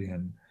or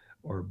being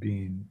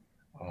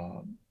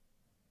um,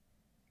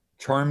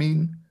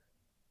 charming,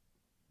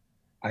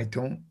 I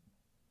don't.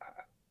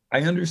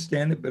 I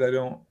understand it, but I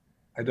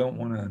don't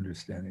want to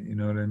understand it. You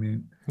know what I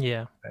mean?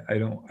 yeah. I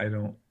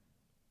don't.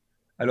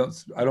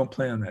 I don't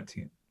play on that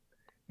team.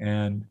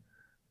 And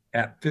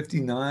at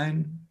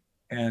 59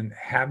 and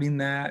having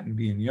that and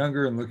being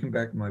younger and looking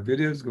back at my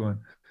videos going,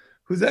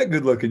 who's that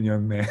good looking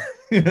young man?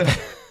 You know?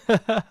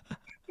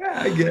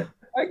 Yeah,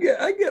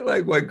 I get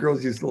like white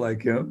girls used to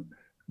like him.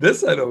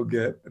 This I don't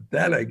get, but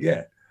that I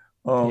get.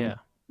 Yeah.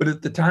 But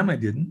at the time I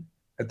didn't.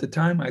 At the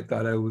time I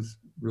thought I was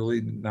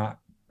really not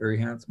very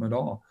handsome at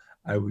all.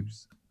 I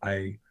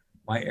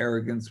my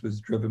arrogance was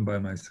driven by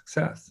my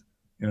success,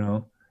 you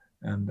know,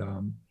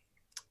 and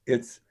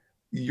it's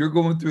you're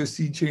going through a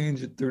sea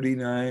change at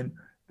 39.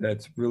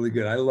 That's really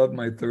good. I love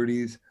my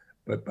 30s,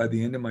 but by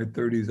the end of my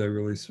 30s, I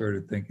really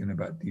started thinking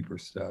about deeper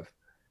stuff,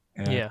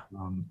 and Yeah.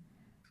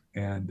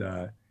 and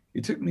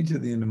it took me to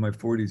the end of my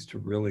 40s to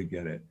really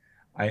get it.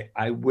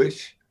 I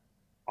wish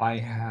I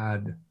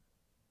had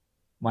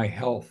my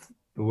health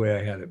the way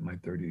I had it in my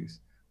 30s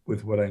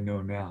with what I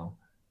know now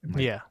in my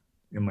Yeah.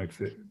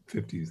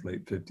 50s,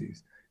 late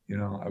 50s. You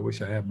know, I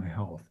wish I had my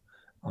health.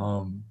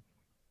 Um,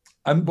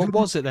 I'm What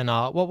was it then,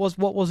 Art? What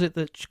was it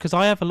that? Because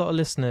I have a lot of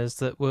listeners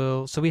that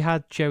will. So we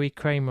had Joey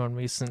Kramer on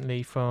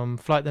recently from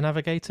Flight the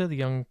Navigator, the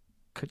young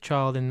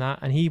child in that,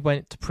 and he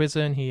went to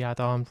prison. He had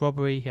armed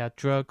robbery. He had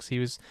drugs. He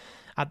was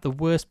at the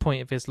worst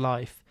point of his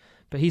life,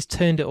 but he's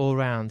turned it all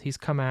around. He's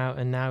come out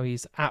and now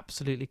he's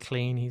absolutely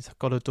clean. He's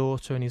got a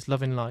daughter and he's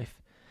loving life.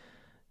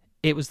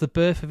 It was the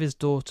birth of his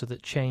daughter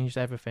that changed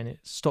everything. It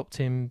stopped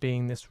him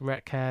being this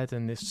wreckhead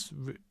and this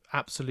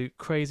absolute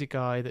crazy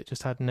guy that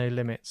just had no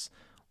limits.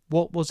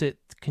 What was it?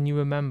 Can you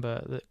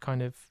remember that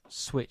kind of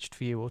switched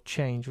for you or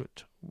changed?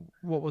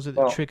 What was it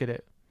that well, triggered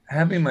it?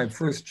 having my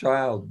first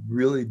child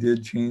really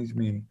did change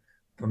me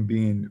from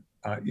being,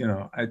 you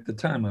know, at the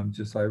time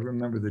I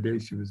remember the day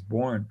she was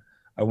born.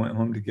 I went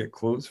home to get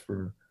clothes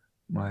for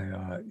my,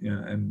 you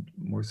know, and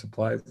more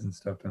supplies and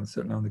stuff. And I'm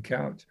sitting on the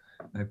couch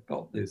and I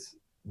felt this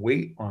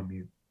weight on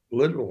me.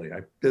 Literally,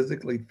 I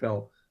physically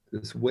felt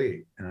this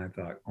weight. And I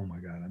thought, oh my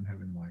God, I'm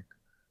having like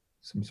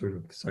some sort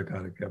of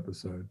psychotic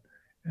episode.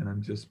 And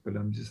I'm just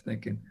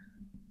thinking,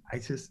 I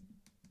just,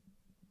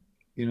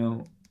 you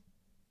know,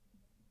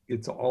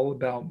 it's all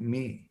about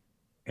me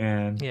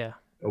and Yeah.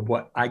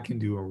 what I can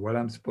do or what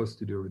I'm supposed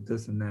to do or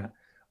this and that.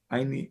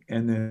 And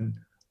then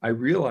I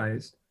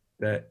realized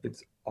that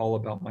it's all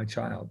about my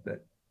child,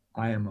 that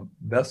I am a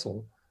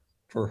vessel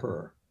for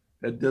her.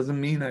 That doesn't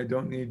mean I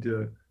don't need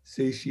to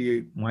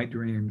satiate my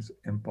dreams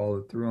and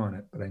follow through on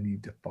it, but I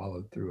need to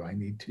follow through. I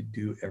need to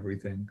do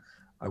everything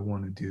I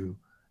want to do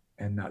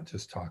and not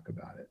just talk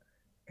about it.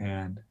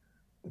 And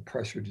the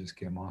pressure just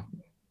came off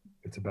me.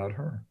 It's about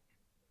her.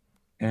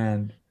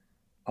 And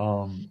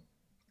um,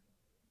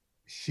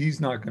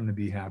 she's not going to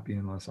be happy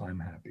unless I'm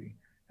happy.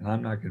 And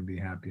I'm not going to be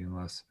happy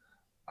unless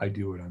I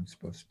do what I'm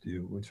supposed to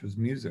do, which was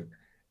music.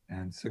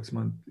 And 6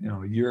 months, you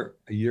know, a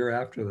year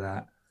after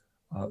that,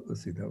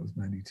 let's see, that was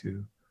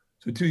 92.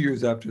 So 2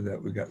 years after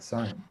that, we got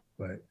signed.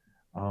 But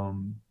a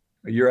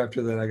year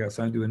after that, I got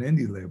signed to an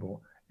indie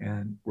label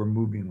and we're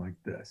moving like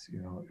this,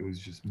 you know, it was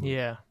just moving.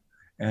 Yeah.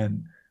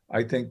 And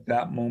I think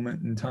that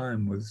moment in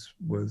time was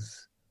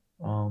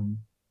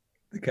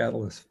the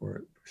catalyst for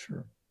it, for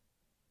sure.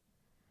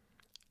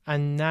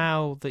 And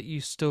now that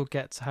you still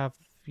get to have,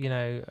 you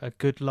know, a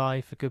good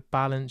life, a good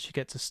balance, you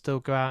get to still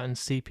go out and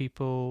see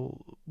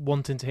people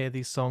wanting to hear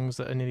these songs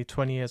that are nearly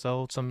 20 years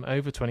old, some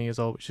over 20 years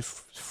old, which is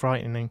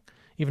frightening.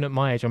 Even at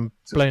my age, I'm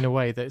blown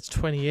away that it's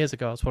 20 years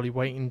ago. I was probably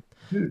waiting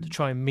to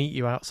try and meet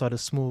you outside a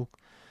small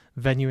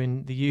venue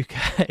in the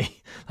UK.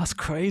 That's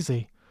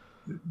crazy.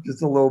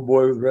 Just a little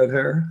boy with red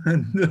hair.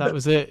 That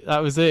was it.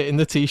 That was it. In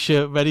the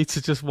t-shirt, ready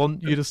to just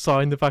want you to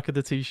sign the back of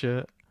the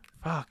t-shirt.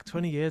 Fuck,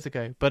 20 years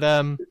ago. But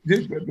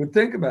Dude, but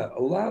think about it.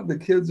 A lot of the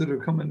kids that are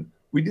coming.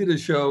 We did a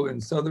show in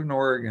Southern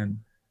Oregon,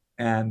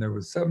 and there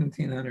was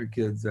 1,700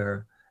 kids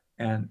there,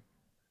 and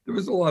there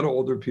was a lot of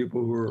older people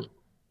who were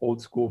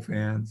old school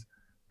fans,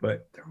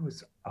 but there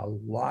was a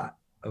lot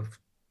of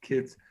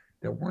kids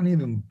that weren't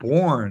even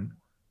born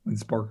when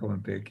Sparkle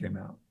and Fade came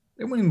out.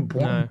 They weren't even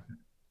born, no.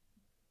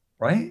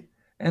 right?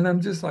 And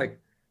I'm just like,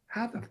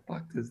 how the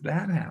fuck does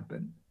that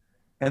happen?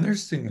 And they're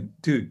singing,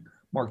 dude,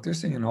 Mark, they're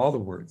singing all the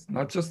words,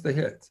 not just the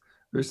hits.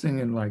 They're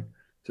singing like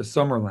to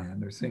Summerland.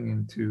 They're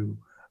singing to,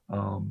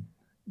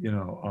 you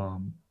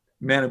know,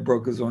 Man Who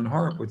Broke His Own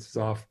Heart, which is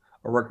off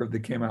a record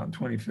that came out in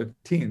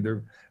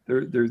 2015.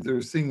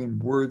 They're singing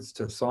words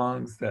to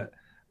songs that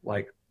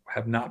like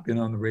have not been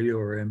on the radio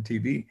or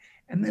MTV,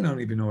 and they don't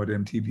even know what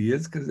MTV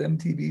is because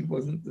MTV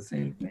wasn't the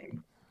same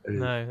thing.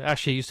 No,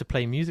 actually, I used to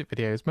play music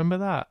videos. Remember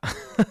that?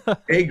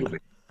 Vaguely.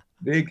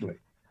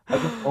 I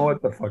don't know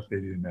what the fuck they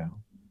do now.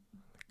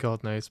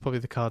 God knows, probably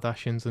the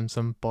Kardashians and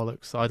some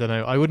bollocks. I don't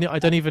know. I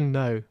don't even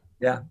know.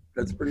 Yeah,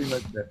 that's pretty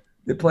much it.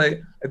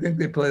 I think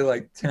they play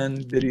like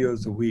 10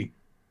 videos a week,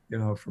 you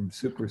know, from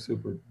super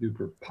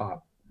duper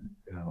pop,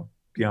 you know,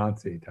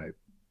 Beyonce type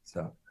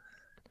stuff.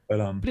 But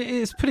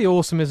it's pretty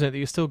awesome, isn't it, that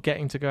you're still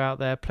getting to go out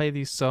there, play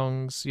these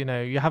songs, you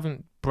know, you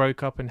haven't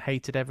broke up and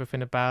hated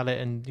everything about it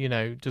and, you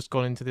know, just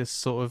gone into this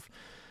sort of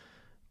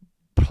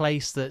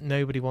place that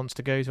nobody wants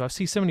to go to. I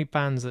see so many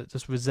bands that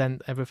just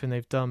resent everything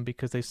they've done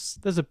because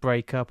there's a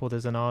breakup or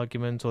there's an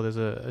argument or there's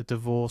a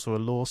divorce or a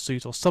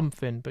lawsuit or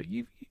something. But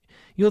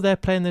you're there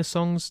playing those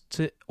songs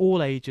to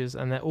all ages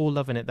and they're all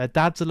loving it. Their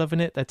dads are loving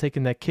it. They're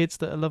taking their kids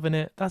that are loving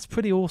it. That's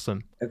pretty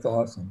awesome. It's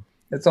awesome.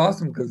 It's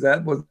awesome because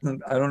that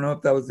wasn't, I don't know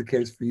if that was the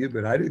case for you,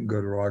 but I didn't go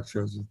to rock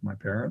shows with my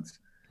parents.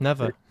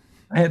 Never.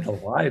 I had to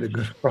lie to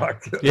go to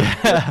rock shows.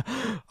 Yeah.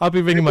 I'll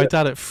be ringing my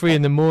dad at 3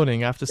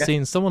 a.m. after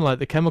seeing someone like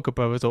the Chemical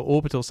Brothers or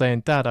Orbital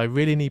saying, Dad, I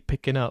really need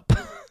picking up.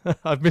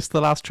 I've missed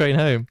the last train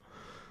home.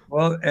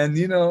 Well, and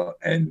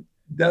and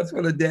that's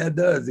what a dad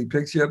does. He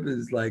picks you up and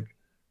is like,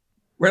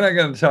 we're not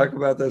going to talk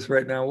about this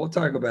right now. We'll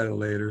talk about it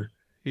later.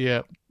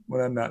 Yeah.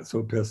 When I'm not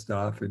so pissed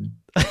off and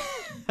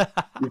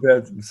you've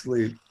had some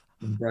sleep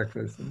and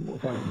breakfast, and we'll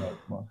talk about it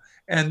tomorrow.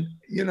 And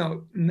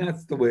and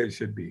that's the way it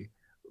should be.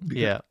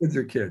 Because kids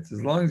are kids.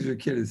 As long as your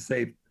kid is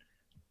safe,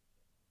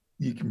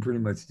 you can pretty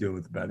much deal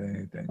with about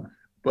anything.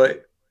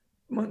 But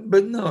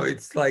no,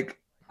 it's like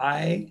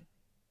I,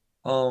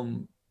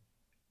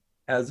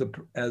 as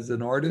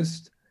an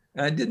artist,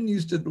 and I didn't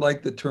used to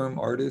like the term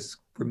artist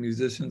for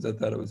musicians. I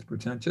thought it was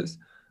pretentious,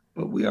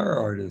 but we are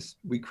artists.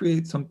 We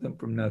create something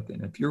from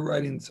nothing. If you're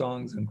writing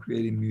songs and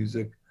creating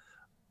music,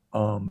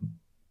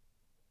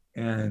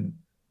 and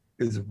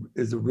as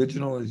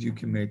original as you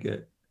can make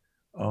it,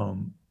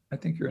 I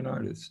think you're an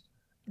artist.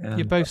 And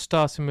you're both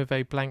starting with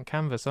a blank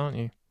canvas, aren't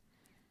you?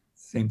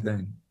 Same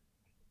thing.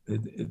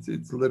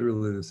 It's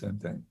literally the same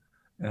thing.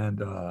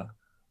 And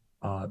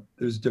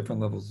there's different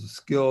levels of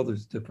skill.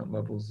 There's different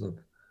levels of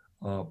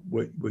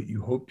what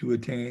you hope to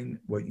attain,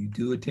 what you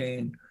do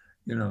attain,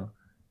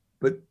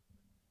 But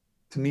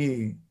to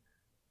me,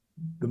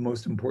 the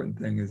most important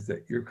thing is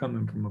that you're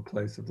coming from a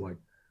place of like,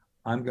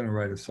 I'm going to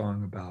write a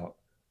song about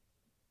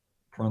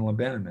parental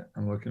abandonment.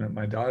 I'm looking at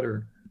my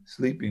daughter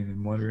sleeping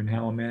and wondering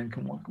how a man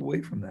can walk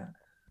away from that.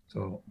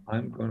 So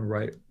I'm going to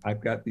write,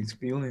 I've got these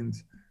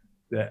feelings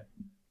that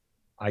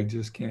I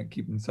just can't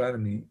keep inside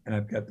of me. And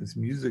I've got this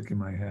music in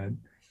my head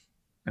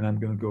and I'm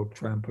going to go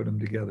try and put them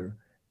together.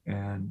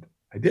 And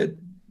I did,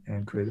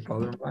 and created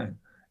Father of Mine.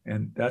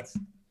 And that's,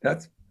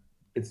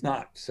 it's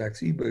not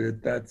sexy,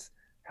 but that's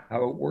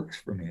how it works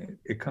for me.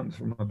 It comes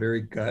from a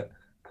very gut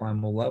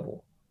primal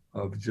level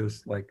of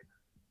just like,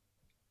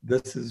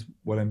 this is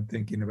what I'm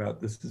thinking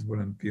about. This is what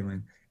I'm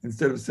feeling.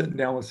 Instead of sitting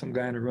down with some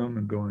guy in a room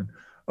and going,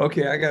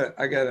 okay, I got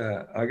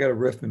a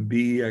riff in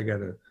B. I got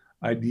an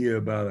idea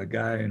about a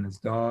guy and his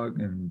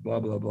dog and blah,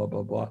 blah, blah,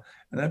 blah, blah.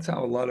 And that's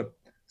how a lot of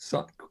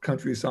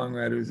country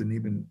songwriters and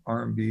even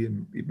R&B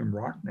and even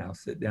rock now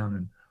sit down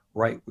and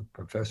write with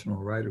professional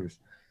writers.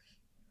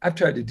 I've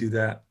tried to do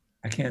that.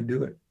 I can't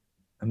do it.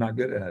 I'm not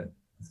good at it.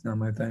 It's not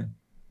my thing.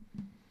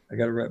 I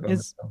got to write by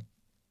myself.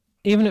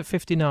 Even at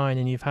 59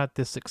 and you've had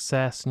this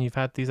success and you've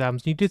had these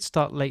albums, you did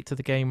start late to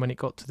the game when it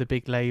got to the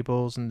big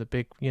labels and the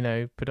big,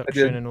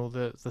 production and all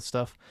the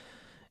stuff.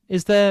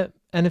 Is there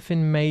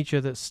anything major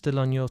that's still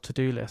on your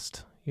to-do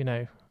list?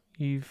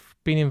 You've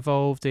been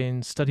involved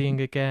in studying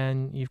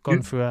again. You've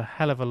gone through a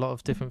hell of a lot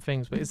of different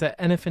things, but is there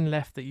anything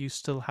left that you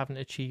still haven't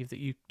achieved that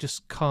you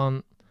just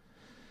can't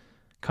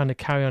kind of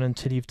carry on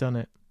until you've done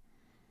it?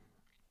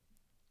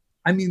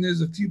 I mean,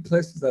 there's a few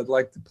places I'd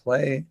like to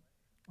play.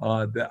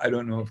 That I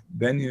don't know if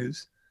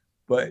venues,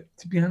 but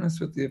to be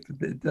honest with you,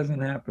 if it doesn't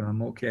happen,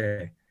 I'm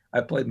okay. I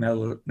played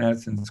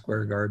Madison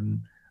Square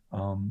Garden.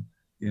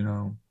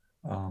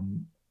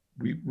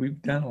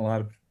 We've done a lot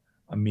of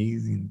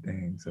amazing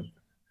things.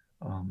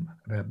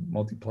 I've had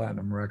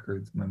multi-platinum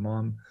records. My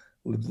mom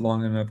lived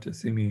long enough to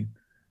see me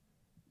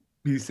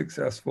be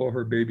successful,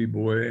 her baby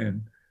boy,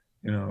 and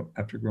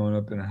after growing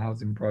up in a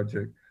housing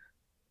project,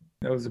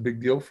 that was a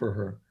big deal for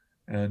her.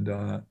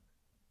 And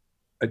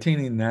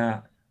attaining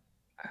that,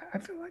 I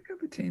feel like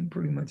I've attained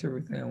pretty much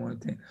everything I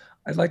want to attain.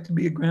 I'd like to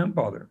be a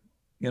grandfather,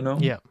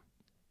 Yeah.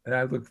 And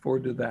I look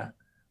forward to that.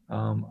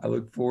 I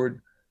look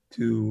forward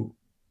to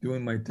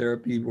doing my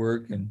therapy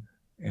work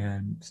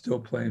and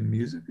still playing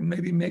music and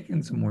maybe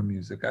making some more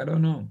music. I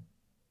don't know.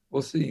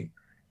 We'll see.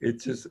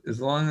 It's just as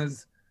long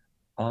as,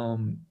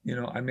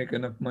 I make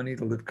enough money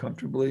to live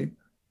comfortably.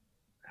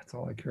 That's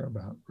all I care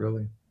about,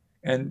 really.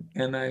 And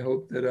I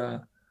hope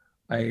that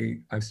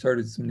I've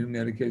started some new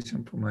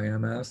medication for my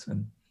MS,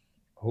 and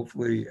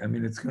hopefully, I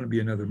mean, it's going to be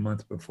another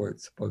month before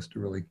it's supposed to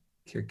really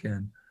kick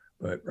in.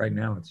 But right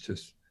now, it's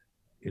just,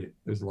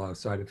 there's a lot of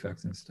side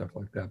effects and stuff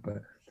like that.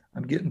 But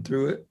I'm getting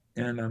through it,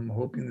 and I'm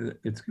hoping that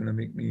it's going to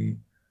make me,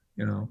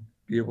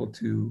 be able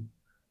to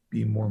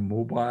be more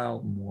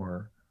mobile,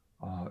 more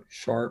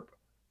sharp,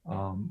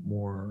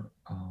 more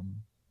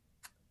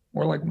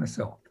like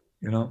myself,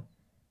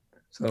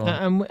 So,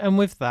 and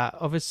with that,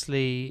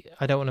 obviously,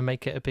 I don't want to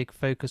make it a big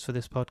focus for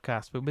this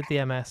podcast, but with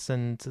the MS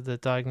and the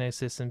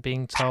diagnosis and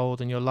being told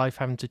and your life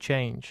having to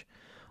change,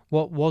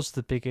 what was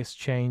the biggest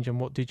change and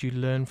what did you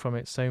learn from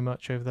it so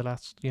much over the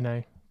last,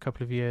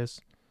 couple of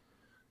years?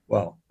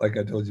 Well, like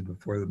I told you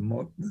before,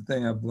 the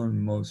thing I've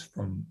learned most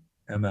from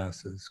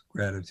MS is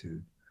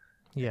gratitude.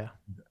 Yeah.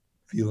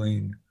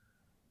 Feeling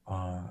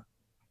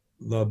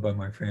loved by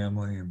my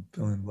family and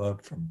feeling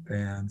love from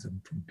fans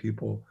and from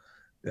people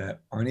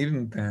that aren't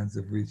even fans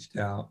have reached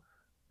out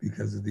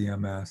because of the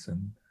MS.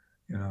 And,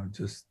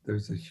 just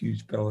there's a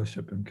huge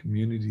fellowship and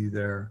community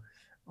there.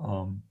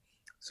 Um,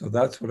 so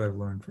that's what I've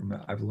learned from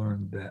it. I've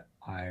learned that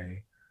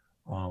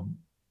um,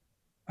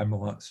 I'm a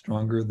lot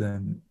stronger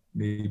than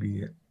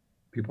maybe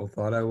people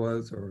thought I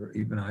was, or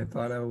even I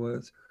thought I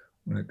was,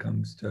 when it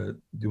comes to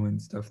doing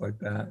stuff like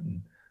that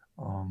and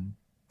um,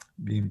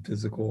 being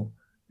physical.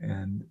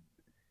 And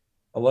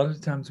a lot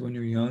of times when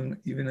you're young,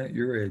 even at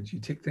your age, you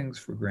take things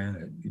for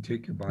granted. You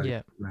take your body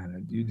Yeah. for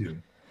granted. You do.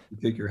 You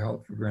take your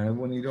health for granted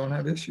when you don't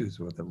have issues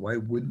with it. Why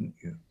wouldn't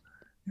you?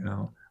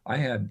 I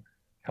had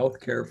health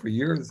care for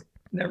years,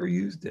 never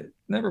used it,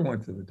 never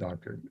went to the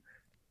doctor.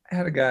 I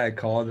had a guy I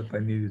called if I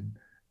needed,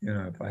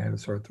 if I had a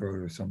sore throat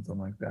or something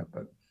like that.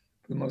 But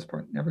for the most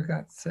part, never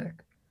got sick.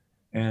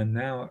 And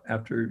now,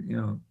 after,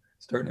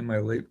 starting in my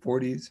late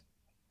 40s,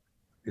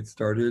 it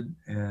started.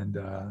 And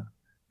now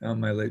in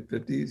my late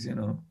 50s,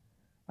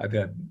 I've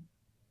had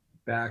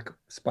back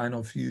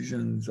spinal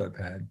fusions. I've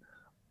had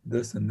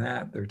this and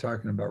that. They're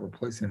talking about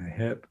replacing a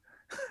hip.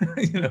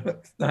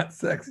 It's not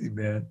sexy,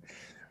 man,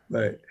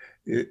 but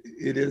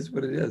it is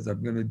what it is.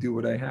 I'm going to do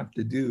what I have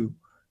to do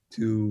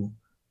to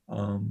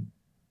um,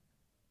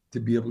 to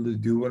be able to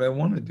do what I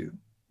want to do,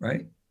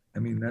 right? I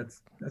mean,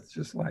 that's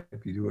just life.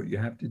 You do what you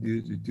have to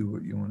do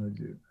what you want to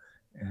do.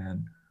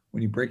 And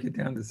when you break it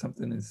down to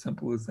something as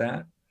simple as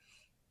that,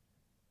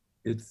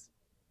 it's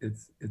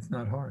it's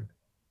not hard.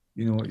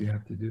 You know what you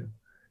have to do.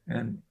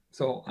 And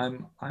so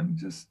I'm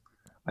just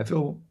I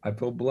feel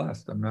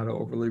blessed. I'm not an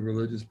overly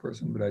religious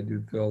person, but I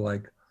do feel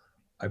like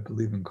I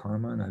believe in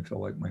karma, and I feel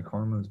like my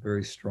karma is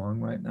very strong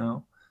right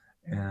now,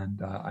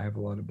 and I have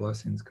a lot of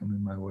blessings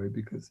coming my way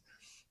because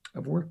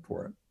I've worked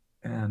for it.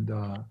 And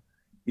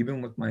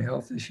even with my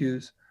health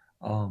issues,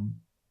 um,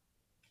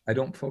 I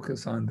don't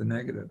focus on the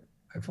negative.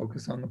 I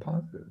focus on the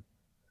positive.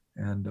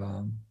 And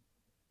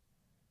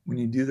when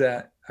you do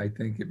that, I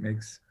think it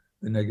makes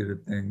the negative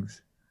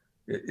things.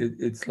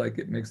 It's like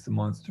it makes the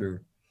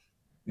monster,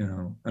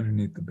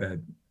 underneath the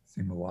bed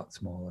seem a lot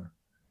smaller,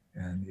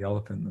 and the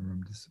elephant in the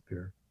room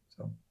disappear.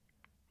 So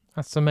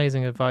That's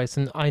amazing advice.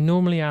 And I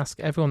normally ask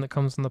everyone that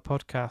comes on the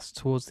podcast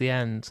towards the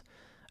end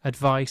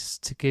advice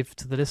to give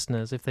to the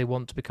listeners if they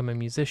want to become a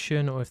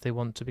musician or if they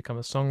want to become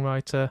a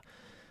songwriter.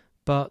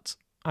 But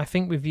I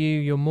think with you,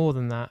 you're more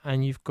than that.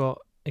 And you've got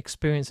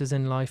experiences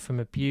in life from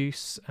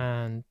abuse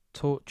and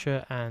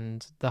torture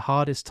and the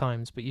hardest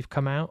times, but you've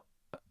come out.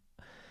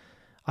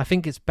 I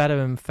think it's better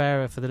and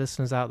fairer for the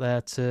listeners out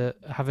there to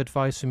have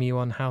advice from you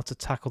on how to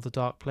tackle the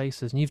dark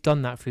places. And you've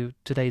done that through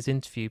today's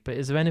interview. But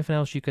is there anything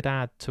else you could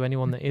add to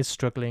anyone that is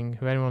struggling,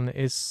 or anyone that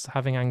is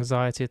having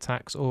anxiety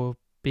attacks or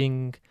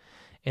being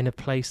in a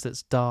place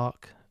that's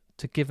dark,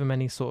 to give them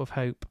any sort of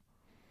hope?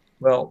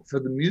 well, for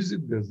the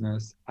music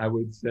business, I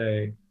would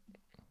say,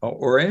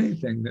 or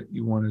anything that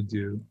you want to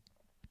do,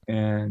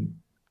 and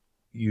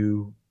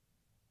you,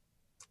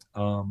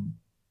 um,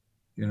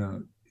 you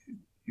know,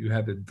 you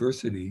have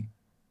adversity,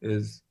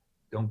 is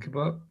don't give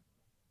up.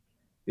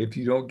 If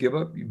you don't give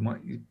up, you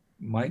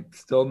might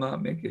still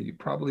not make it. You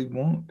probably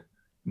won't.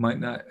 You might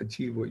not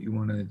achieve what you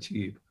want to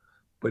achieve.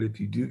 But if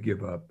you do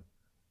give up,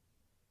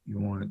 you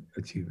won't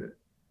achieve it.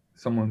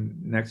 Someone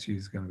next to you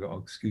is going to go, "Oh,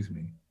 excuse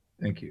me,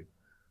 thank you,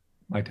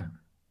 my time.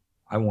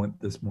 I want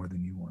this more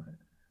than you want it.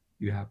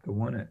 You have to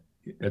want it.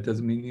 That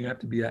doesn't mean you have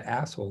to be an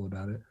asshole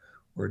about it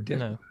or a dick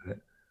No. about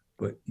it,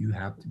 but you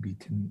have to be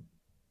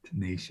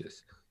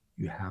tenacious.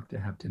 You have to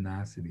have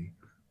tenacity,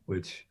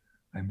 which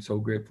I'm so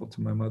grateful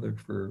to my mother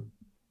for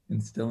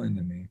instilling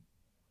in me,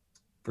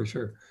 for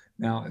sure.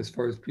 Now, as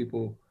far as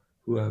people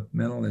who have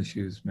mental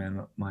issues,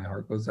 man, my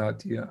heart goes out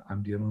to you.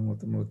 I'm dealing with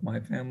them with my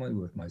family,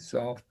 with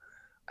myself.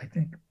 I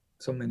think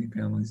so many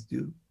families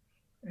do,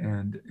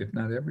 and if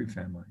not every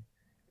family.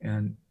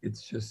 And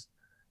it's just,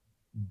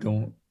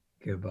 don't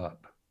give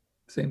up.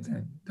 Same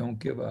thing. Don't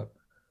give up.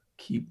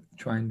 Keep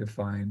trying to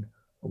find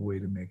a way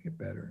to make it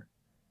better.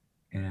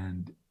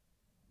 And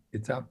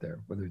it's out there,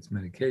 whether it's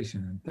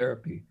medication and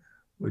therapy,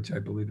 which I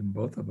believe in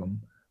both of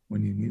them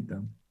when you need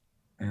them,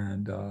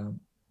 and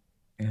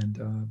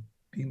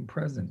being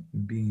present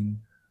and being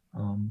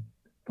um,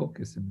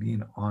 focused and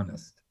being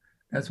honest.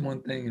 That's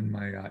one thing in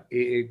my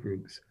AA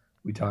groups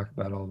we talk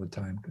about all the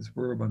time, because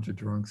we're a bunch of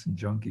drunks and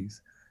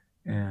junkies.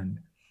 And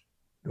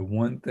the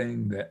one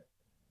thing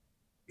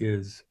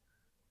is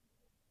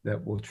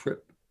that will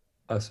trip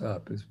us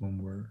up is when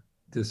we're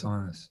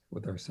dishonest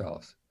with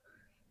ourselves.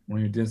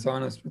 When you're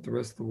dishonest with the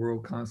rest of the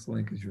world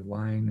constantly because you're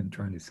lying and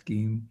trying to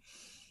scheme,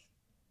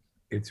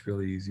 it's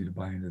really easy to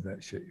buy into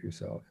that shit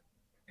yourself.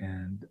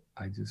 And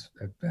I just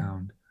have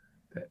found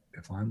that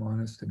if I'm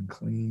honest and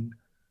clean,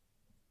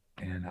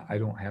 and I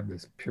don't have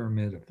this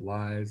pyramid of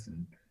lies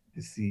and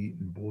deceit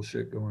and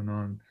bullshit going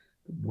on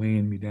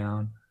weighing me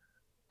down,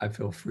 I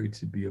feel free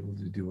to be able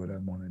to do what I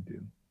want to do.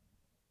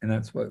 And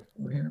that's what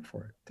we're here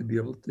for, to be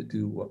able to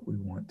do what we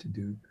want to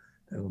do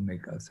that will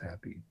make us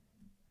happy.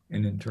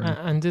 And in turn,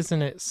 And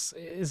isn't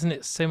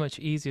it so much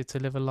easier to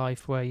live a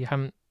life where you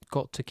haven't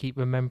got to keep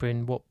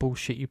remembering what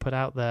bullshit you put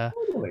out there,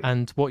 Totally.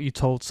 and what you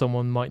told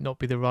someone might not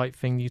be the right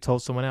thing you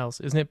told someone else.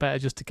 Isn't it better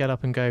just to get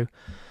up and go,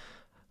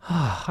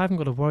 I haven't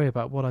got to worry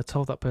about what I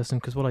told that person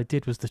because what I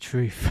did was the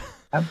truth.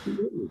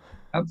 Absolutely.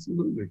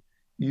 Absolutely.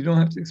 You don't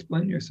have to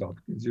explain yourself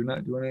because you're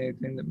not doing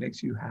anything that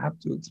makes you have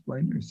to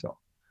explain yourself,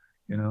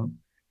 you know,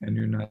 and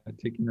you're not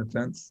taking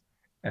offense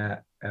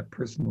at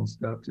personal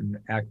stuff and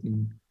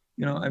acting,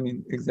 you know, I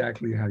mean,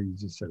 exactly how you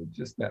just said it,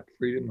 just that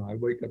freedom. I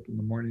wake up in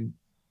the morning,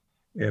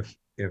 if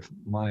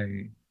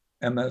my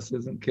MS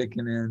isn't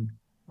kicking in,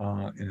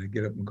 and I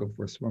get up and go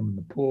for a swim in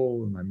the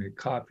pool, and I make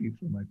coffee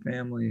for my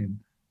family and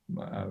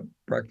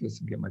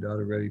breakfast and get my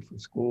daughter ready for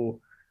school.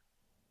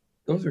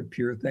 Those are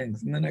pure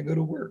things. And then I go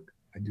to work.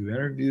 I do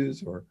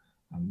interviews, or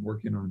I'm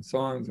working on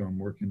songs, or I'm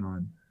working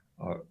on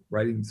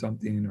writing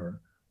something, or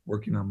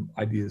working on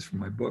ideas for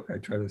my book. I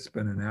try to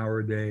spend an hour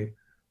a day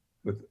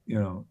with, you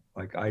know,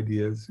 like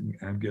ideas, and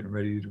I'm getting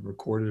ready to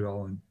record it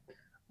all,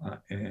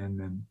 and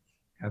then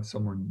have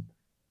someone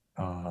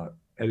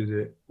edit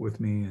it with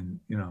me. And,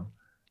 you know,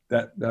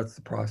 that's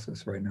the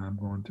process right now I'm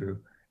going through.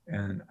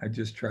 And I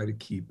just try to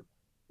keep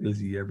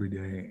busy every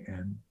day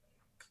and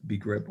be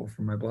grateful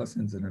for my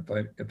blessings. And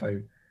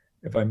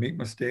if I make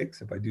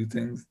mistakes, if I do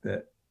things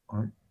that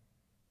aren't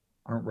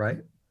right,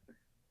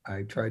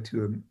 I try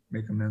to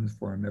make amends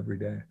for them every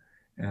day.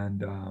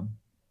 And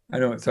I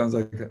know it sounds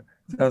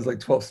like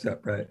 12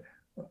 step, right?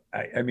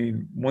 I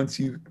mean, once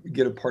you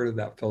get a part of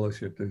that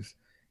fellowship, there's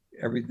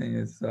everything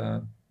is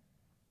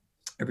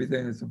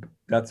everything is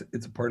that's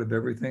it's a part of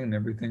everything, and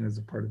everything is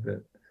a part of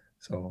it.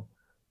 So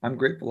I'm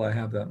grateful I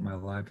have that in my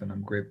life, and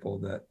I'm grateful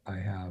that I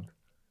have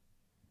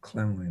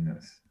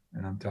cleanliness.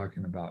 And I'm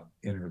talking about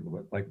inner,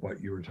 like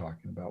what you were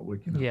talking about,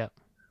 Yeah.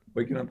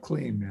 waking up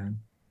clean, man.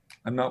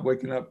 I'm not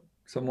waking up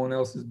someone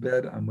else's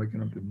bed. I'm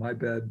waking up in my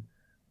bed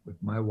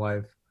with my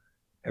wife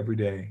every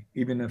day.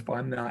 Even if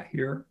I'm not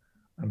here,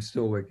 I'm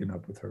still waking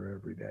up with her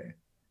every day.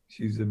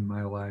 She's in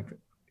my life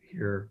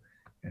here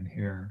and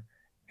here,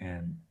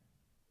 and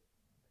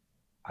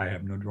I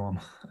have no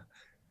drama.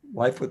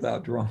 Life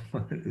without drama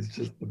is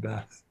just the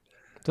best.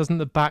 Doesn't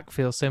the back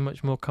feel so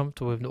much more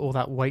comfortable with all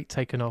that weight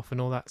taken off and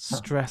all that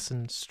stress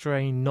and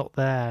strain not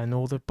there and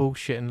all the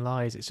bullshit and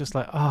lies? It's just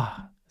like,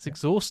 it's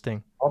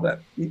exhausting. All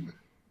that fear,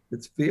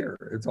 it's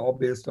fear. It's all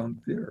based on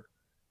fear.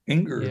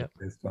 Anger is Yeah.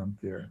 based on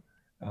fear.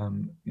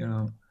 You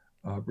know,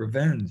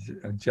 revenge,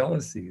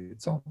 jealousy.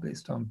 It's all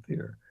based on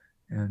fear.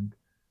 And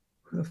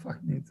who the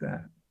fuck needs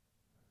that?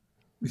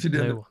 We should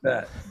end No.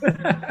 up with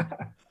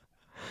that.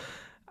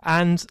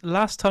 And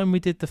last time we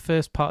did the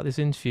first part of this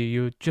interview,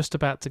 you were just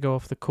about to go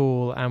off the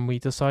call, and we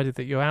decided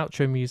that your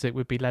outro music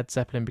would be Led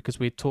Zeppelin because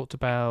we had talked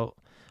about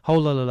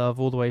Whole Lotta Love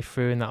all the way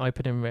through in that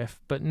opening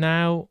riff. But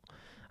now,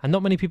 and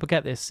not many people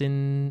get this,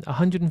 in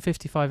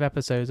 155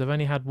 episodes, I've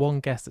only had one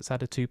guest that's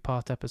had a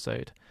 2-part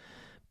episode.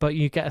 But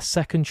you get a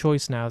second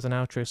choice now as an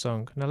outro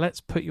song. Now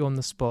let's put you on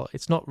the spot.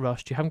 It's not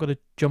rushed. You haven't got to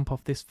jump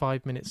off this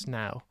 5 minutes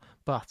now.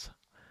 But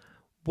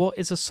what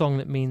is a song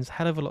that means a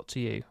hell of a lot to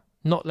you?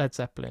 Not Led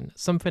Zeppelin,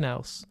 something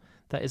else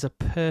that is a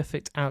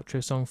perfect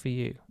outro song for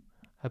you.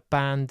 A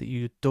band that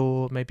you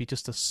adore, maybe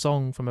just a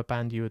song from a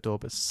band you adore,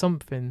 but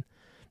something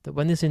that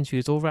when this interview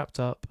is all wrapped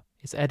up,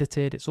 it's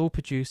edited, it's all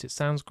produced, it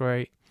sounds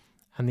great,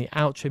 and the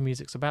outro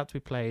music's about to be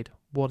played,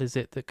 what is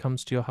it that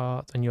comes to your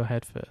heart and your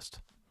head first?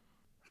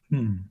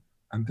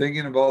 I'm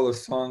thinking of all the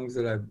songs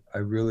that I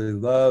really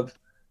love,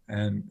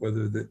 and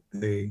whether that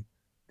they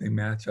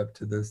match up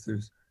to this.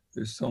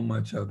 There's so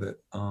much of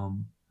it.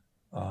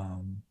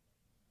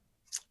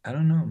 I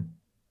don't know.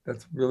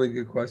 That's a really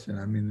good question.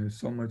 I mean, there's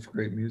so much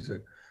great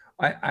music.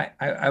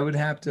 I would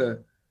have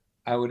to,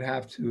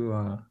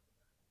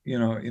 you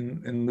know,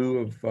 in lieu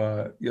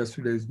of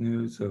yesterday's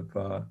news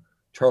of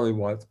Charlie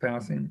Watts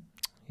passing.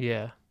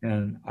 Yeah.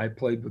 And I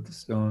played with the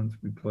Stones.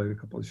 We played a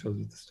couple of shows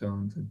with the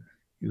Stones, and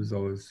he was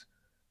always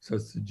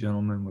such a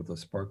gentleman with a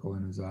sparkle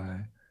in his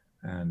eye.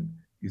 And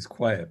he's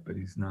quiet, but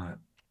he's not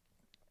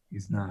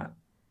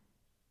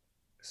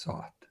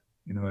soft.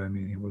 You know what I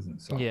mean? He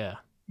wasn't soft. Yeah.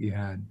 He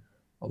had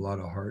a lot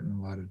of heart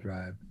and a lot of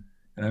drive.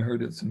 And I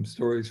heard some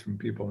stories from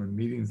people in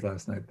meetings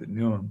last night that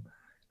knew him,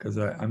 because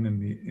I'm in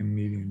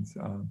meetings,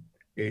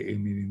 AA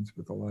meetings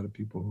with a lot of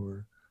people who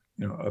are,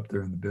 you know, up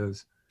there in the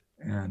biz.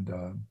 And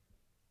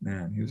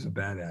man, he was a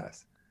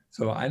badass.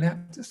 So I'd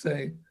have to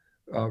say,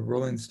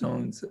 Rolling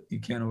Stones, You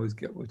Can't Always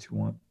Get What You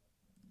Want.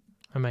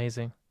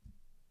 Amazing.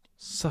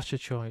 Such a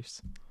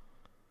choice.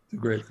 It's a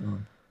great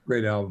song,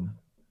 great album.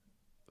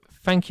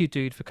 Thank you,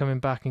 dude, for coming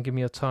back and giving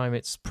me your time.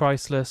 It's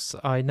priceless.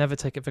 I never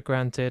take it for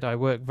granted. I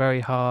work very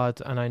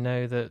hard, and I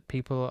know that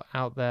people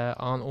out there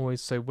aren't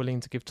always so willing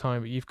to give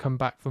time, but you've come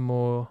back for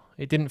more.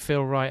 It didn't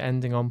feel right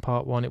ending on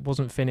part 1. It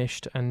wasn't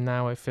finished, and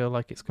now I feel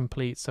like it's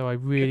complete. So I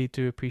really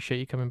do appreciate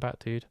you coming back,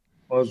 dude.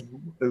 Well,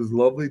 it was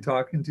lovely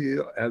talking to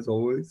you, as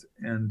always.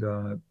 And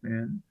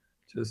man,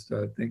 just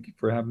thank you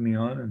for having me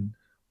on. And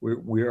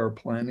we are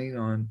planning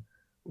on,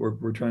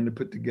 we're trying to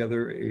put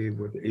together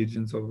with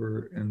agents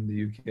over in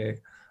the UK,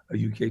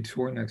 a UK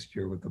tour next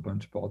year with a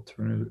bunch of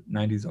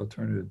 90s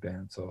alternative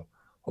bands. So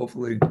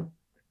hopefully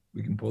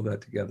we can pull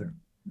that together.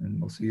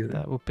 And we'll see you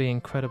there. That would be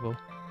incredible.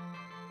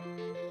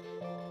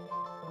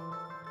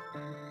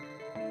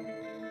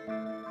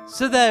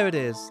 So there it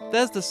is.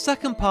 There's the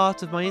second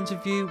part of my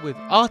interview with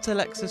Art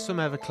Alexis from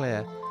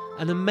Everclear.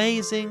 An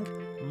amazing,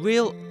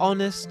 real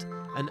honest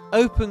and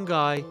open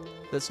guy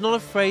that's not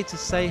afraid to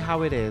say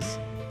how it is.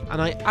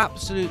 And I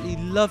absolutely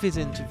love his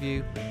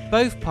interview,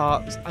 both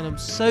parts, and I'm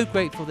so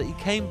grateful that he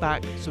came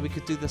back so we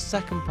could do the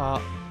second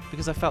part,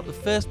 because I felt the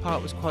first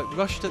part was quite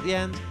rushed at the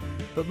end.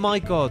 But my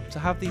God, to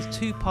have these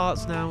two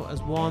parts now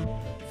as one,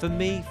 for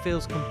me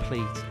feels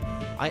complete.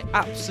 I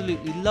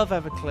absolutely love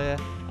Everclear,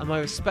 and my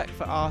respect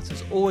for Art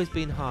has always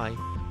been high.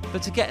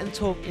 But to get and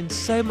talk in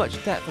so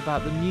much depth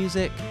about the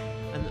music,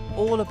 and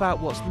all about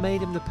what's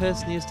made him the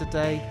person he is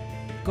today,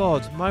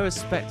 God, my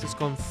respect has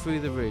gone through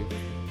the roof.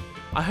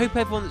 I hope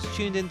everyone that's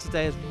tuned in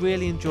today has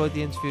really enjoyed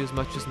the interview as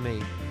much as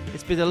me.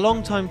 It's been a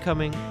long time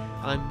coming,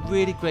 and I'm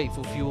really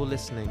grateful for you all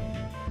listening.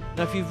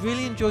 Now, if you've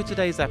really enjoyed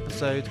today's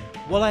episode,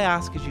 what I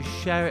ask is you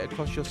share it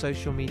across your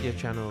social media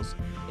channels.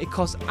 It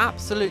costs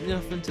absolutely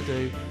nothing to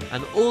do,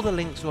 and all the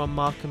links are on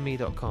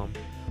markandme.com.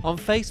 On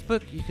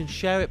Facebook, you can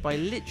share it by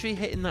literally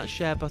hitting that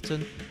share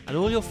button, and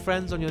all your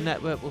friends on your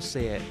network will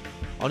see it.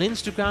 On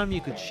Instagram,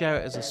 you could share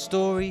it as a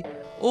story,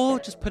 or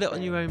just put it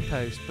on your own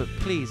post, but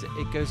please,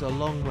 it goes a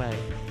long way.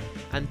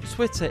 And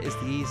Twitter is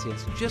the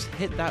easiest. Just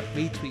hit that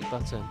retweet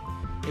button.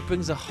 It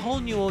brings a whole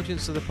new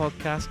audience to the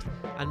podcast,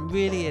 and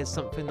really is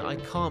something that I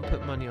can't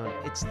put money on.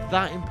 It's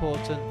that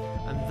important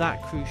and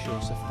that crucial.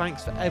 So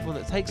thanks for everyone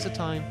that takes the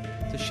time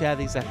to share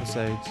these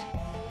episodes.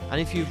 And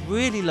if you've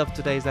really loved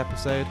today's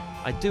episode,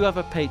 I do have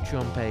a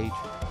Patreon page.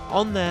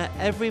 On there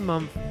every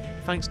month,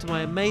 thanks to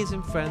my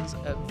amazing friends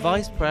at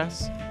Vice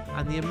Press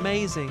and the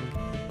amazing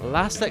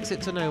Last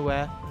Exit to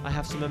Nowhere, I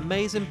have some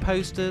amazing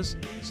posters,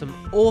 some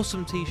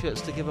awesome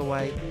t-shirts to give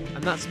away,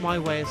 and that's my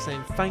way of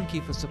saying thank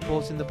you for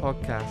supporting the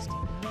podcast.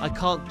 I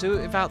can't do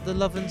it without the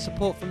love and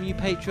support from you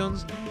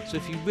patrons, so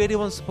if you really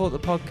want to support the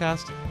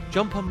podcast,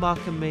 jump on Mark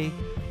and Me.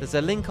 There's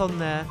a link on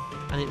there,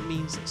 and it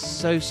means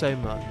so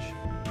much.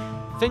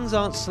 Things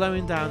aren't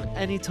slowing down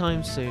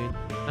anytime soon,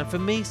 and for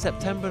me,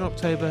 September and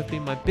October have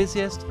been my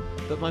busiest,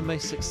 but my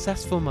most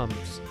successful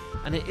months,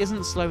 and it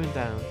isn't slowing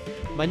down.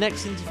 My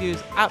next interview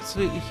is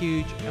absolutely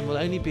huge and will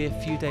only be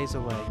a few days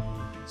away.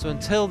 So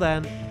until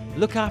then,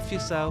 look after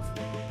yourself,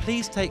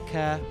 please take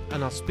care,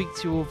 and I'll speak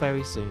to you all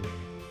very soon.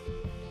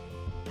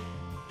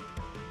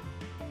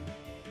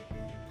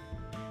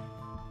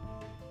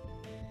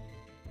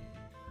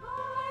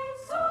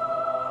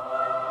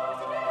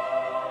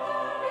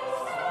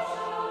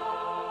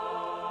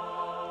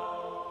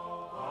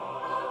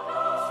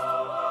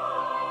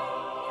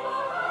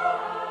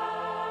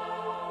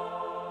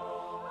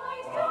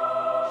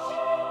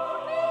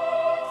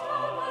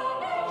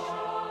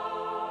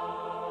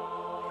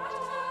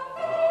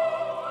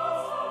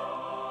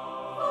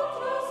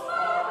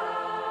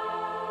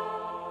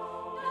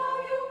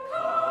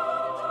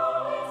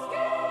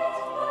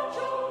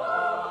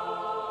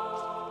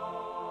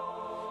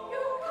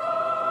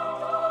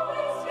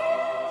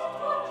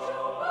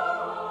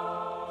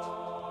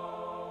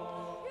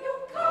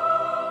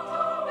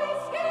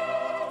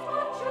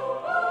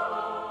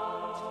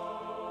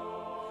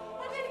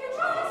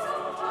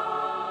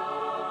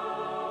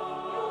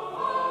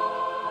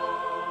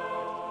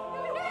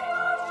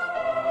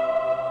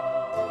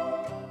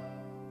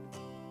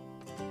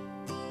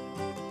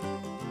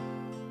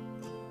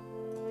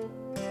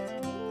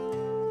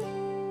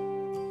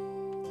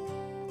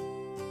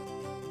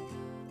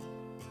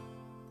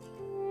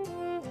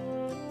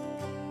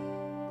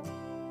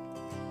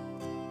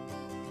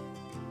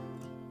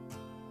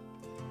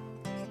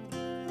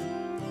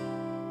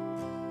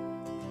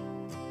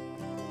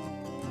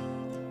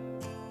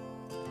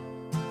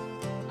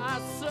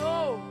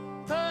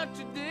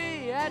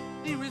 At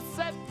the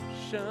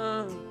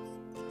reception,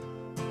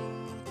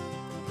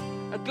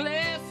 a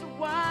glass of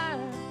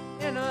wine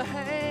in her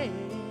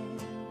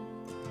hand.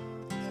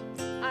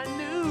 I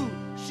knew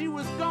she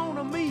was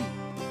gonna meet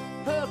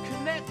her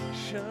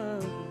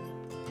connection.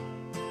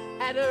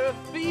 At her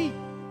feet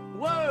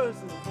was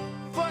a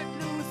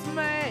footloose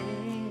man.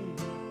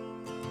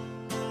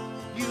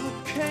 You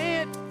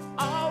can't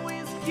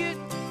always get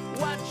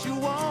what you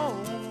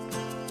want.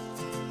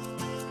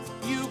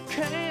 You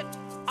can't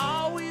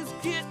always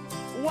get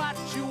what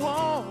you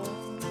want.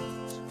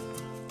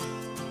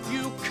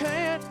 You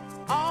can't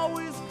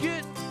always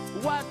get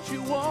what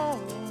you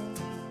want.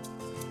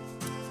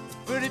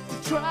 But if you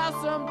try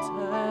sometimes,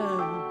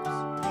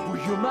 well,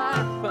 you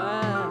might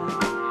find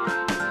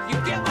you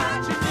get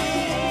what you need.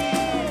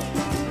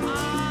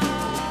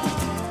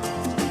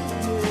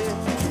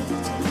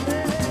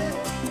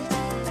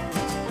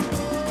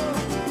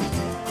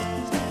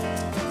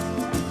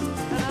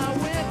 And I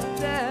went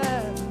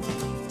down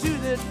to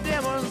the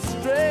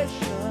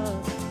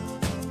demonstration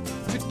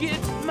to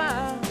get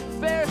my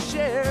fair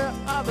share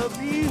of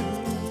abuse,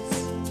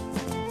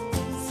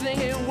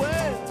 singing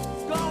we're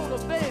gonna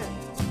vent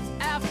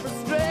our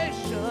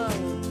frustration.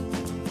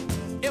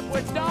 If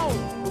we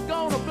don't, we're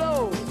gonna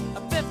blow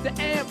a 50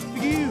 amp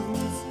fuse.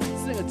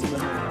 Sing it to me.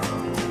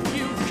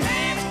 You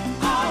can't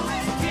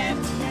always get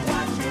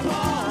what you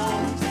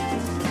want.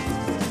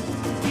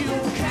 You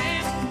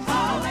can't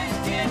always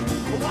get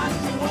what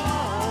you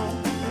want.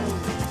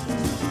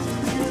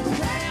 You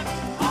can't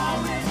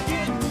always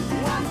get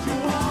what you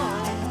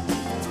want.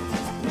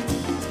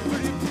 But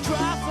if you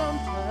try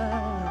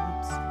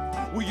sometimes,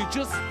 well, you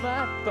just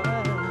might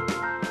find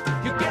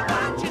you get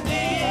what you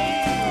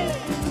need.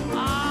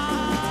 Oh,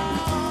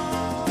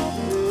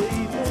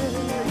 baby,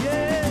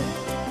 yeah.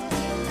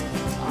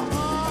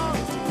 Oh.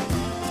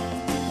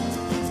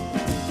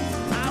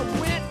 I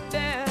went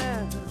down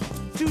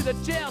to the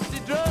Chelsea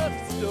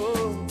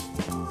drugstore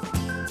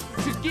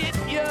to get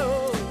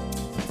your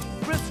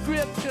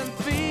prescription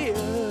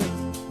filled.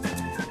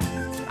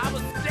 I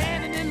was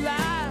standing in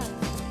line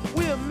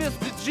with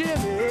Mr.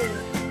 Jimmy.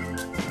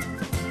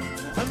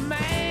 A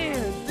man,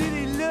 did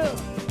he look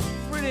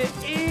pretty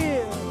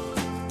ill?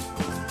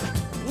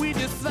 We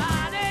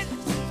decided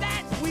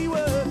that we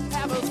would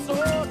have a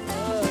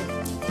soda.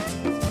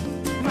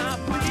 My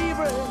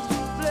favorite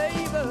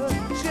flavor,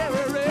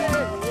 cherry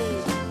red.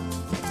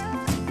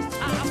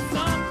 I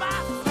sung my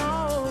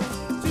song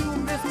to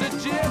Mr.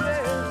 Jimmy.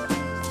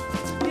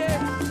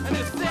 Yeah, and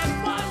he said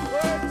one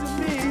word to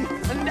me,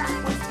 and that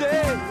was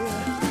there.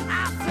 I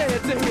said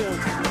to him,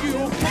 you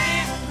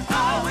can't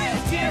always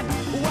get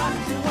what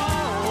you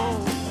want.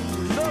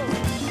 No,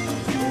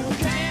 you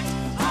can't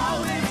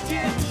always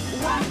get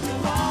what you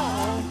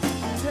want.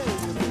 Tell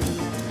you,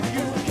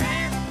 you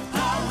can't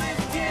always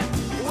get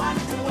what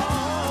you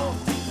want.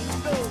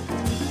 No,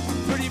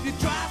 but if you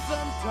try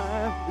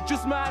sometime, you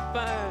just might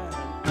find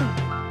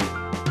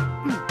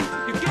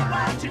you get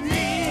what you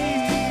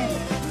need.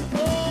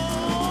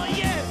 Oh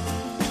yeah.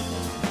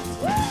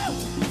 Woo!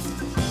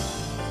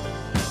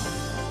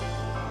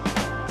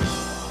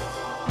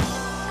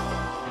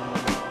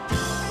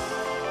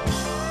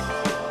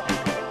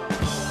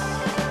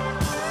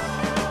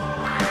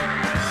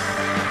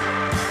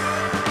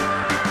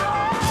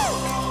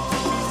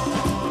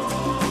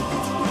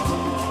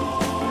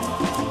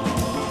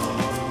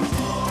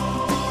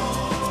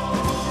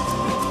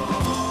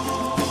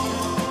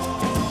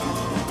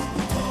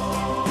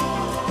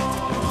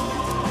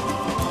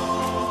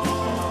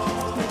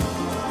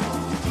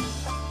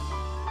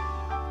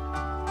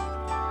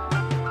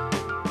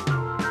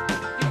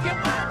 You get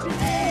what you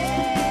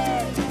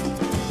need.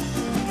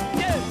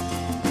 Yeah.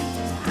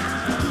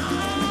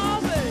 Oh,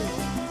 baby.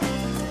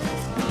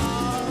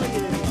 Oh,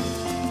 yeah.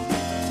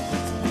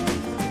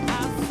 I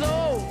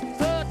saw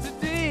her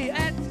today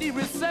at the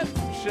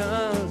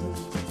reception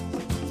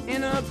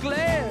in a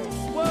glass